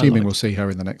assuming we'll see her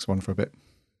in the next one for a bit.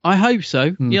 I hope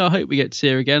so. Yeah, I hope we get to see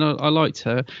her again. I liked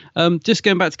her. Just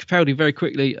going back to Capaldi very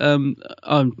quickly,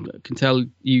 I can tell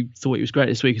you thought he was great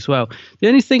this week as well. The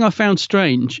only thing I found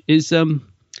strange is, like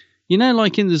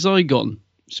in the Zygon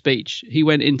speech, he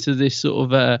went into this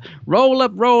sort of roll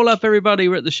up, everybody,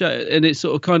 we're at the show, and it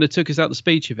sort of kind of took us out the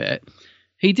speech a bit.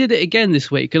 He did it again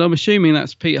this week, and I'm assuming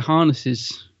that's Peter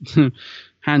Harness's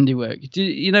handiwork.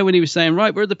 When he was saying,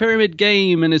 right, we're at the pyramid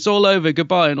game and it's all over,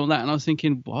 goodbye, and all that, and I was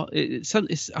thinking, what? It's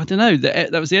I don't know,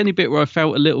 that was the only bit where I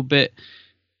felt a little bit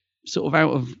sort of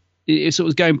out of it, sort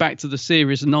of going back to the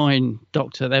Series 9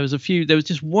 Doctor. There was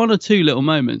just one or two little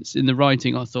moments in the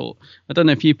writing, I thought. I don't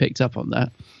know if you picked up on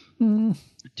that.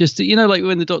 Just like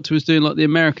when the Doctor was doing like the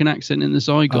American accent in the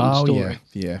Zygon story.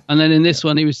 Yeah. And then in this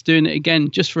one he was doing it again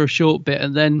just for a short bit,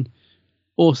 and then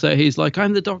also he's like,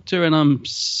 I'm the Doctor and I'm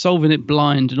solving it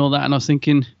blind and all that, and I was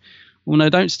thinking, well, no,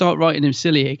 don't start writing him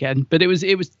silly again. But it was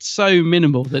so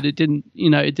minimal that it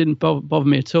didn't bother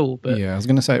me at all. But yeah, I was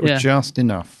going to say it was just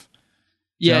enough.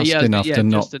 Enough to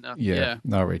not.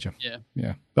 No, region.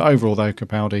 Yeah. But overall, though,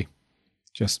 Capaldi,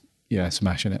 just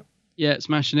smashing it. Yeah,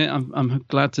 smashing it. I'm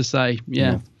glad to say.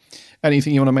 Yeah.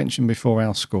 Anything you want to mention before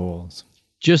our scores?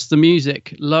 Just the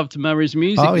music. Loved Murray's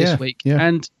music this week. Yeah.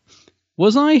 And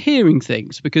was I hearing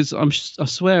things? Because I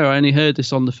swear I only heard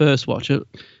this on the first watch. I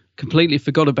completely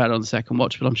forgot about it on the second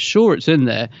watch, but I'm sure it's in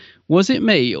there. Was it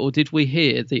me, or did we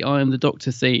hear the I Am the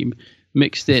Doctor theme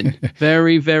mixed in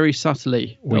very, very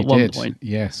subtly at one point?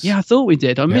 Yes. Yeah, I thought we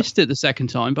did. I missed it the second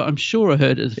time, but I'm sure I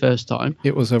heard it the first time.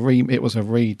 It was a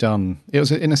redone. It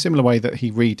was in a similar way that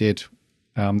he redid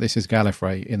This Is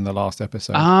Gallifrey in the last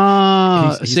episode.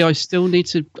 See, I still need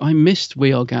to. I missed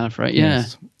We Are Gallifrey. Yeah.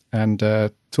 Yes.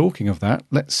 And talking of that,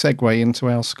 let's segue into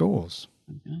our scores.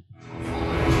 Okay.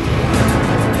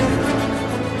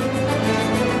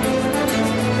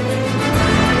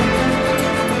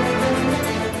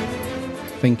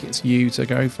 I think it's you to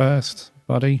go first,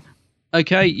 buddy.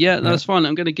 Okay, yeah, that's fine.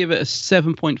 I'm going to give it a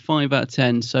 7.5 out of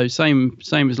 10. So same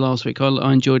as last week.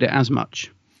 I enjoyed it as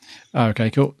much.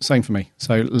 Okay, cool. Same for me.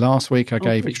 So last week I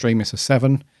gave Extremis a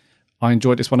 7. I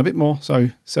enjoyed this one a bit more, so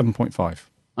 7.5.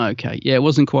 Okay, yeah, it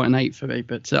wasn't quite an 8 for me,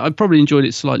 but I probably enjoyed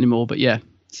it slightly more, but yeah,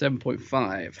 7.5.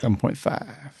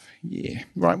 7.5, yeah.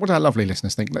 Right, what do our lovely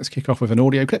listeners think? Let's kick off with an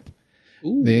audio clip.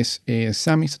 Ooh. This is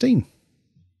Sammy Satine.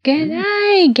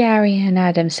 G'day, Gary and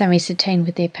Adam. Sammy Satine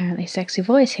with the apparently sexy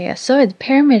voice here. So, the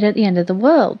pyramid at the end of the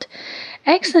world.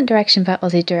 Excellent direction by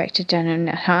Aussie director Daniel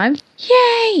Nathan.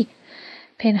 Yay!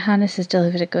 Peter Harness has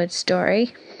delivered a good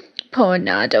story. Poor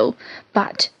Nardole.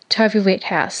 But, Toby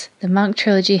Whithouse, the Monk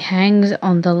trilogy hangs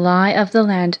on the lie of the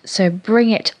land, so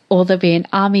bring it, or there'll be an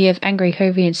army of angry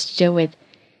Hovians to deal with.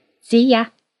 See ya.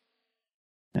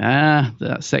 Ah,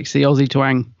 that sexy Aussie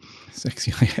twang.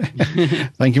 Sexy.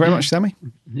 Thank you very much, Sammy.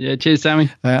 Yeah, cheers, Sammy.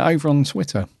 Over on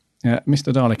Twitter,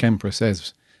 Mr. Dalek Emperor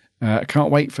says, can't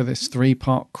wait for this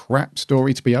 3-part crap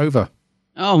story to be over.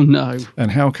 Oh, no.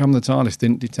 And how come the TARDIS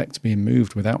didn't detect being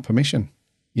moved without permission?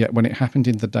 Yet when it happened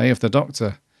in the Day of the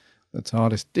Doctor, the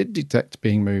TARDIS did detect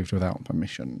being moved without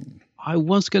permission. I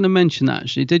was going to mention that,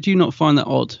 actually. Did you not find that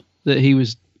odd that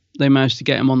they managed to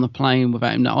get him on the plane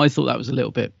without him? No, I thought that was a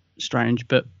little bit strange,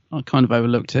 but I kind of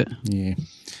overlooked it. Yeah.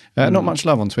 Not much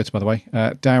love on Twitter, by the way.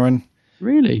 Darren.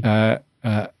 Really?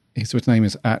 His Twitter name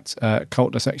is at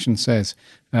Cult Dissection says,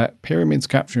 Pyramids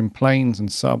capturing planes and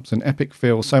subs, an epic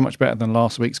feel so much better than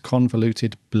last week's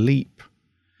convoluted bleep.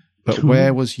 But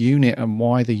where was UNIT and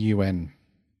why the UN?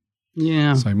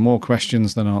 Yeah. So more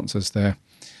questions than answers there.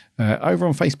 Over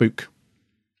on Facebook,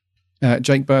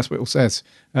 Jake Burstwhittle says,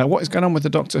 what is going on with the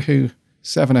Doctor Who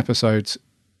 7 episodes?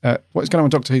 What is going on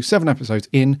with Doctor Who 7 episodes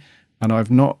in, and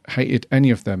I've not hated any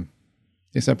of them.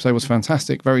 This episode was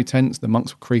fantastic, very tense. The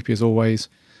monks were creepy as always.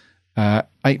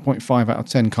 8.5 out of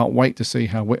 10. Can't wait to see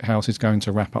how Whithouse is going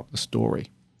to wrap up the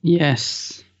story.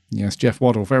 Yes. Yes, Jeff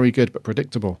Waddle, very good but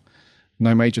predictable.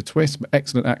 No major twist, but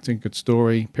excellent acting, good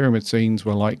story. Pyramid scenes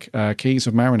were like Keys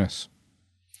of Marinus.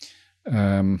 Goes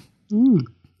on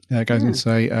to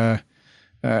say,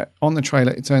 on the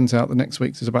trailer, it turns out the next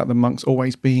week's is about the monks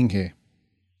always being here.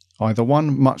 Either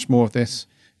one, much more of this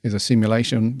is a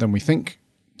simulation than we think.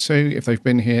 2, if they've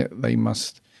been here, they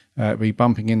must be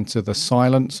bumping into the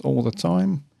silence all the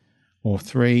time. Or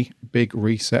 3, big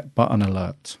reset button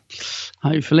alert.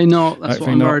 Hopefully not. That's what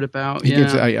I'm worried about. He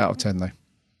gives it 8 out of 10, though.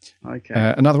 Okay.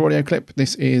 Another audio clip.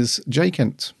 This is Jay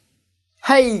Kent.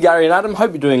 Hey Gary and Adam,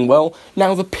 hope you're doing well.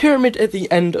 Now, the pyramid at the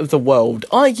end of the world.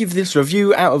 I give this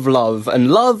review out of love, and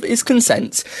love is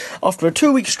consent. After a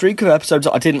 2-week streak of episodes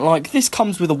that I didn't like, this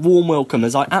comes with a warm welcome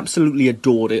as I absolutely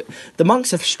adored it. The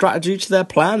monks have strategy to their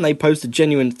plan, they pose a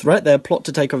genuine threat, their plot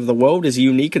to take over the world is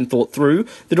unique and thought through.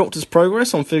 The Doctor's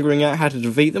progress on figuring out how to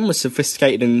defeat them was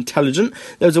sophisticated and intelligent.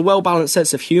 There was a well-balanced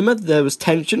sense of humour, there was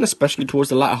tension, especially towards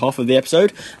the latter half of the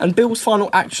episode, and Bill's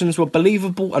final actions were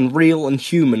believable and real and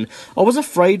human. I was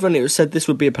afraid when it was said this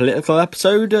would be a political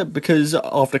episode, because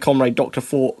after Comrade Doctor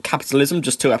fought capitalism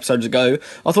just 2 episodes ago,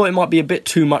 I thought it might be a bit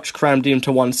too much crammed into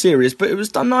one series, but it was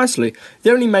done nicely.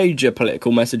 The only major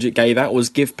political message it gave out was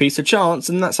give peace a chance,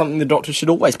 and that's something the Doctor should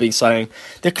always be saying.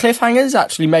 The cliffhangers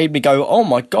actually made me go, oh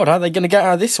my god, how are they going to get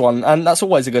out of this one? And that's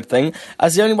always a good thing,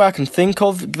 as the only way I can think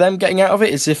of them getting out of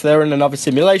it is if they're in another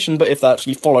simulation, but if they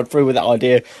actually followed through with that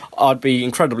idea, I'd be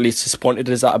incredibly disappointed,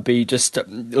 as that would be just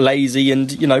lazy and,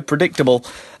 predictable.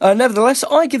 Nevertheless,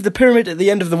 I give the pyramid at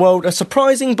the end of the world a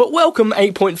surprising but welcome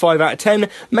 8.5 out of 10,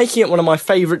 making it one of my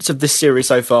favourites of this series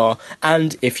so far.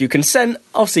 And if you consent,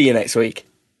 I'll see you next week.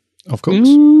 Of course.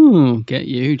 Ooh, get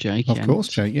you, Jake. Of course,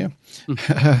 Jake, yeah.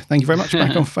 Thank you very much.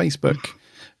 Back on Facebook.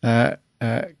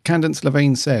 Candence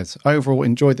Levine says, overall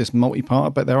enjoyed this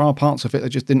multi-part, but there are parts of it that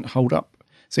just didn't hold up.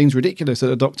 Seems ridiculous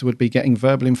that a Doctor would be getting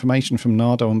verbal information from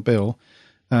Nardo and Bill,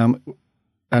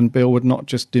 and Bill would not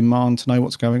just demand to know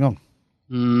what's going on.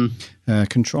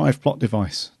 Contrived plot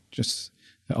device. Just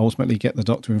ultimately get the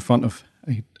Doctor in front of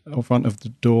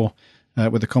the door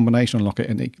with a combination unlock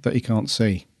it that he can't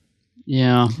see.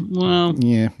 Yeah, well...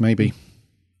 Yeah, maybe.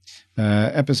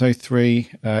 Episode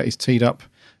 3 is teed up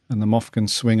and the Moff can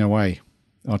swing away.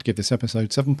 I'd give this episode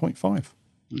 7.5.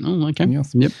 Oh, okay.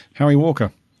 Yes. Yep. Harry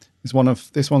Walker. This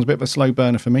one's a bit of a slow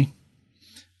burner for me.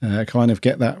 Kind of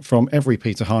get that from every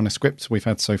Peter Harness script we've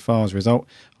had so far. As a result,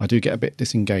 I do get a bit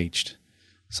disengaged.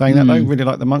 Saying that, though, really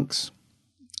like the monks,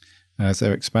 as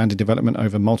their expanded development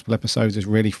over multiple episodes is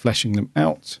really fleshing them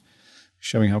out,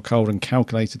 showing how cold and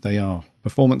calculated they are.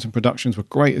 Performance and productions were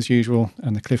great as usual,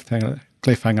 and the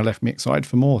cliffhanger left me excited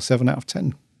for more. 7 out of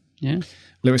 10. Yeah.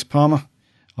 Lewis Palmer,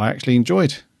 I actually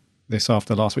enjoyed this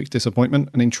after last week's disappointment.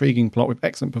 An intriguing plot with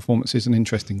excellent performances and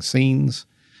interesting scenes.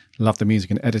 Love the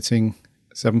music and editing.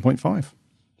 7.5.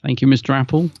 Thank you, Mr.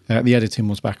 Apple. The editing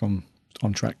was back on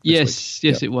track. Yes,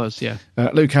 it was, yeah.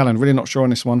 Luke Allen, really not sure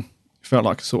on this one. Felt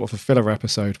like a sort of a filler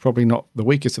episode. Probably not the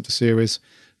weakest of the series,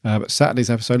 but Saturday's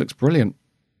episode looks brilliant.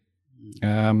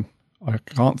 I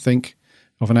can't think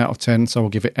of an out of 10, so I'll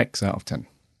give it X out of 10.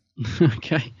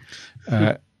 Okay.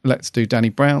 Let's do Danny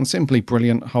Brown. Simply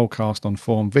brilliant. Whole cast on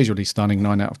form. Visually stunning.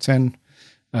 9 out of 10.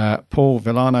 Paul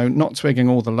Villano, not twigging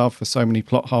all the love for so many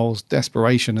plot holes.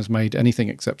 Desperation has made anything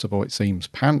acceptable, it seems.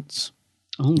 Pants.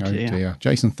 Oh dear.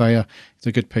 Jason Thayer is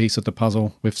a good piece of the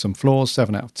puzzle with some flaws,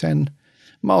 7 out of 10.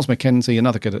 Miles McKenzie,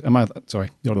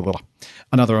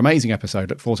 another amazing episode.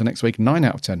 Look forward to next week, 9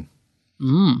 out of 10.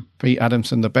 Pete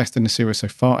Adamson, the best in the series so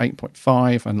far,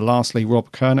 8.5. And lastly,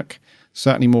 Rob Kernock,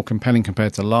 certainly more compelling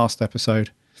compared to last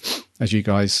episode. As you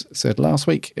guys said last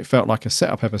week, it felt like a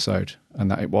setup episode,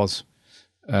 and that it was.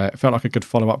 It felt like a good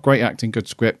follow-up. Great acting, good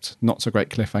script. Not so great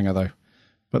cliffhanger, though.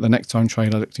 But the Next Time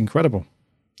trailer looked incredible.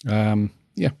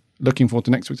 Looking forward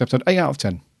to next week's episode, 8 out of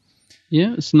 10.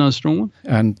 Yeah, it's another strong one.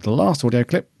 And the last audio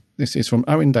clip, this is from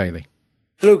Owen Daly.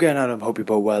 Hello again, Adam. Hope you're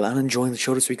both well and enjoying the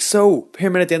show this week. So,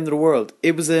 Pyramid at the End of the World.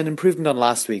 It was an improvement on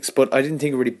last week's, but I didn't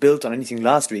think it really built on anything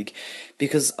last week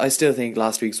because I still think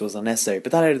last week's was unnecessary.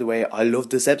 But that out of the way, I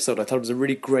loved this episode. I thought it was a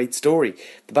really great story.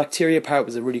 The bacteria part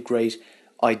was a really great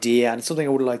idea, and it's something I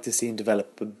would have liked to see and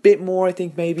develop a bit more, I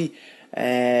think, maybe.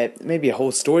 Maybe a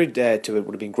whole story to it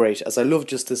would have been great, as I love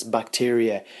just this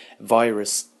bacteria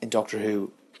virus in Doctor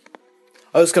Who.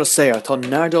 I was going to say, I thought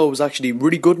Nardole was actually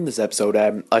really good in this episode.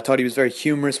 I thought he was very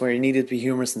humorous where he needed to be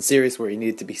humorous and serious where he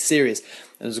needed to be serious. And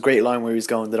there was a great line where he was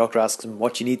going, the Doctor asks him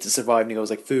what you need to survive, and he goes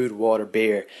like food, water,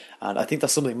 beer. And I think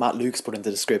that's something Matt Luke's put into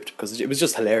the script because it was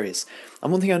just hilarious.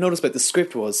 And one thing I noticed about the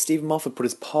script was Stephen Moffat put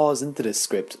his paws into this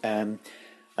script.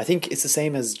 I think it's the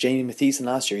same as Jamie Mathieson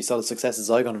last year. He saw the success of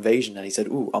Zygon Invasion and he said,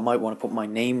 I might want to put my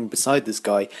name beside this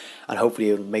guy and hopefully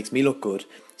it makes me look good.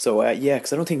 So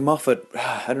because I don't think Moffat,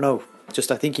 I don't know,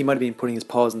 I think he might have been putting his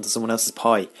paws into someone else's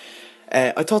pie.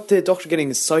 I thought the Doctor getting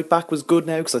his sight back was good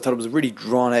now because I thought it was really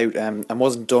drawn out and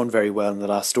wasn't done very well in the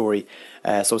last story.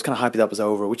 So I was kind of happy that was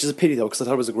over, which is a pity though because I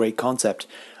thought it was a great concept.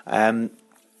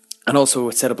 And also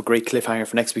it set up a great cliffhanger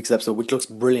for next week's episode, which looks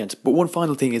brilliant. But one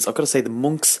final thing is, I've got to say the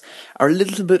monks are a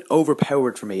little bit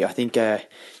overpowered for me. I think they're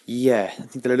a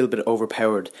little bit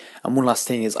overpowered. And one last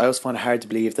thing is, I also find it hard to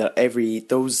believe that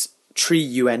those 3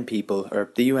 UN people, or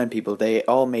the UN people, they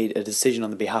all made a decision on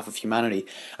the behalf of humanity.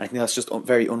 And I think that's just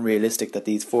very unrealistic that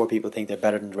these 4 people think they're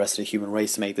better than the rest of the human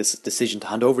race to make this decision to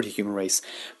hand over to the human race.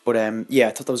 But I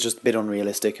thought that was just a bit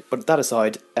unrealistic. But that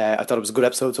aside, I thought it was a good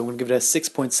episode, so I'm going to give it a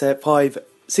 6.5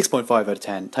 out of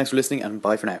 10. Thanks for listening and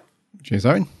bye for now. Cheers,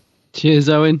 Owen. Cheers,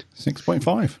 Owen.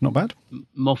 6.5, not bad.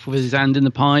 Moff with his hand in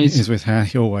the pies. He is with her,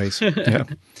 always. Yeah.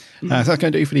 So that's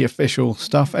going to do for the official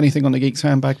stuff. Anything on the Geeks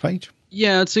Handbag page?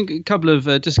 Yeah, I think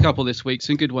just a couple this week,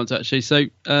 some good ones actually. So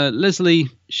Leslie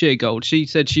Sheargold, she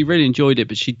said she really enjoyed it,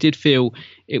 but she did feel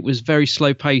it was very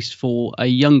slow paced for a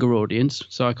younger audience.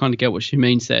 So I kind of get what she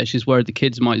means there. She's worried the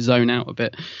kids might zone out a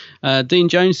bit. Dean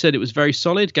Jones said it was very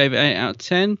solid, gave it 8 out of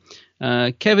 10.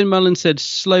 Kevin Mullen said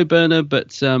slow burner,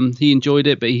 but he enjoyed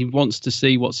it, but he wants to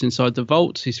see what's inside the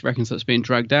vault. He reckons that's being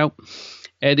dragged out.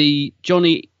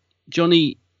 Johnny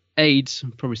AIDS,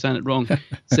 probably saying it wrong,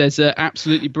 says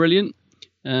absolutely brilliant.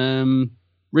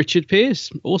 Richard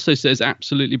Pierce also says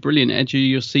absolutely brilliant, edge of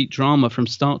your seat drama from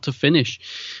start to finish.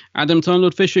 Adam Time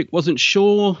Lord Fishwick wasn't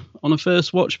sure on a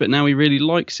first watch, but now he really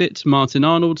likes it. Martin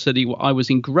Arnold said I was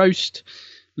engrossed.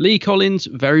 Lee Collins,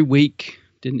 very weak.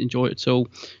 Didn't enjoy it at all.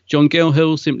 John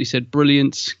Gilhill simply said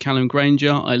brilliant. Callum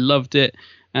Granger, I loved it.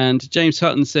 And James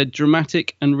Hutton said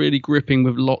dramatic and really gripping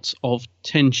with lots of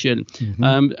tension.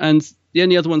 Mm-hmm. And the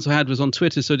only other ones I had was on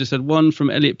Twitter, so I just had one from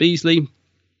Elliot Beasley,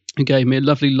 who gave me a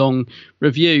lovely long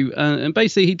review. And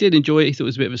basically, he did enjoy it. He thought it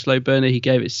was a bit of a slow burner. He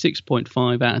gave it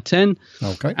 6.5 out of 10.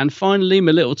 Okay. And finally,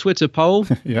 my little Twitter poll.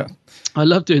 Yeah. I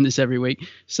love doing this every week.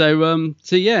 So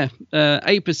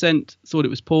 8% thought it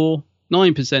was poor.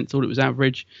 9% thought it was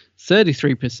average,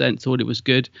 33% thought it was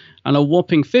good, and a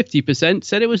whopping 50%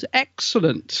 said it was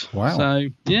excellent. Wow.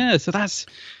 So that's,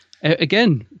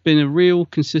 again, been a real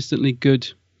consistently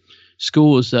good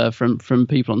scores from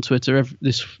people on Twitter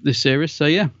this series. So,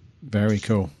 yeah. Very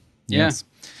cool. Yeah.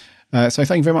 Yes. So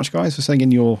thank you very much, guys, for sending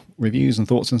in your reviews and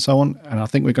thoughts and so on. And I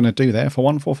think we're going to do there for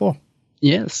 144.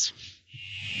 Yes.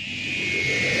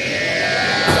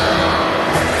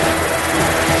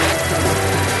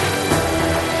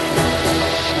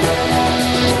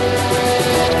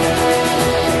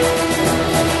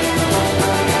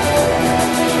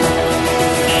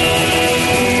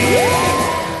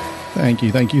 Thank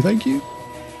you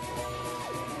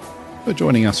for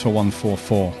joining us for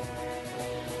 144.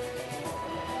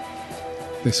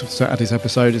 This Saturday's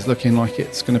episode is looking like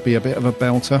it's going to be a bit of a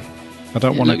belter. It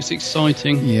looks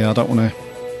exciting. Yeah, I don't want to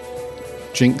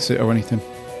jinx it or anything,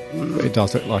 but it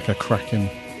does look like a cracking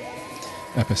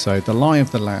episode. The Lie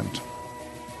of the Land.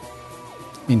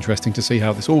 Interesting to see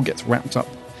how this all gets wrapped up,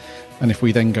 and if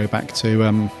we then go back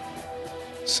to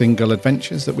single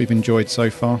adventures that we've enjoyed so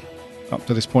far up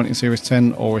to this point in Series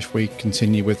 10, or if we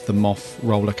continue with the Moff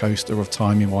roller coaster of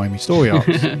timey-wimey story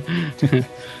arcs.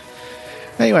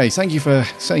 Anyway, thank you for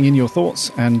sending in your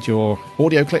thoughts and your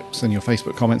audio clips and your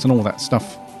Facebook comments and all that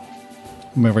stuff.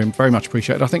 Very, very much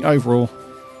appreciated. I think overall,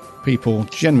 people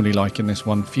generally liking this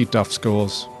one. A few duff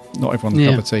scores. Not everyone's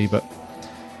cup of tea, but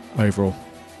overall,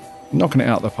 knocking it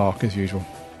out of the park as usual.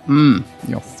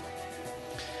 Yes.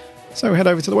 So head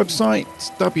over to the website,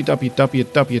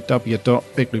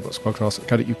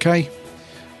 www.bigblueboxpodcast.co.uk.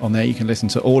 On there you can listen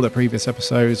to all the previous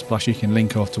episodes, plus you can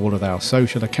link off to all of our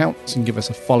social accounts and give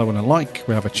us a follow and a like.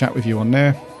 We'll have a chat with you on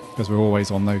there, because we're always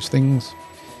on those things.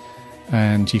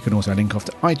 And you can also link off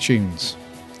to iTunes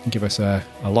and give us a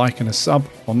like and a sub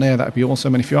on there. That would be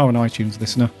awesome. And if you are an iTunes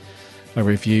listener, a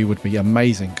review would be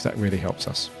amazing, because that really helps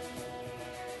us.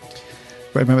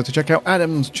 Remember to check out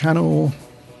Adam's channel,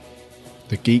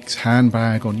 The Geek's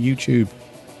Handbag on YouTube.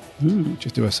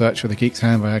 Just do a search for The Geek's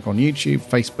Handbag on YouTube,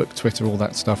 Facebook, Twitter, all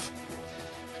that stuff.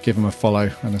 Give him a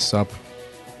follow and a sub.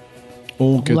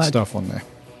 All good stuff on there.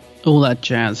 All that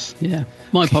jazz, yeah.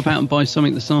 Might pop out and buy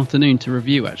something this afternoon to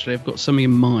review, actually. I've got something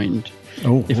in mind.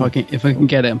 If I can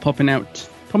get it. I'm popping to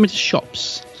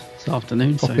shops this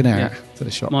afternoon. Popping out to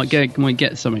the shops. Might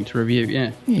get something to review,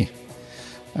 yeah. Yeah.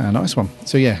 Nice one.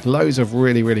 So yeah, loads of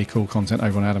really, really cool content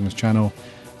over on Adam's channel.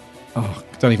 Oh,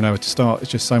 don't even know where to start. It's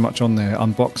just so much on there.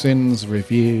 Unboxings,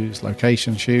 reviews,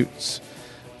 location shoots,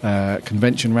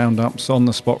 convention roundups, on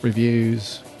the spot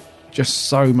reviews. Just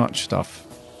so much stuff.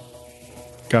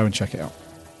 Go and check it out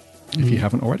if you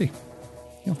haven't already.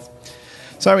 Yeah.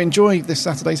 So enjoy this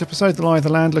Saturday's episode, The Lie of the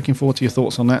Land. Looking forward to your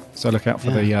thoughts on that. So look out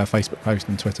for the Facebook post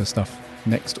and Twitter stuff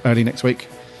early next week.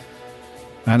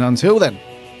 And until then,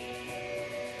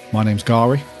 my name's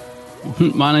Gary.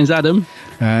 My name's Adam.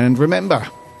 And remember...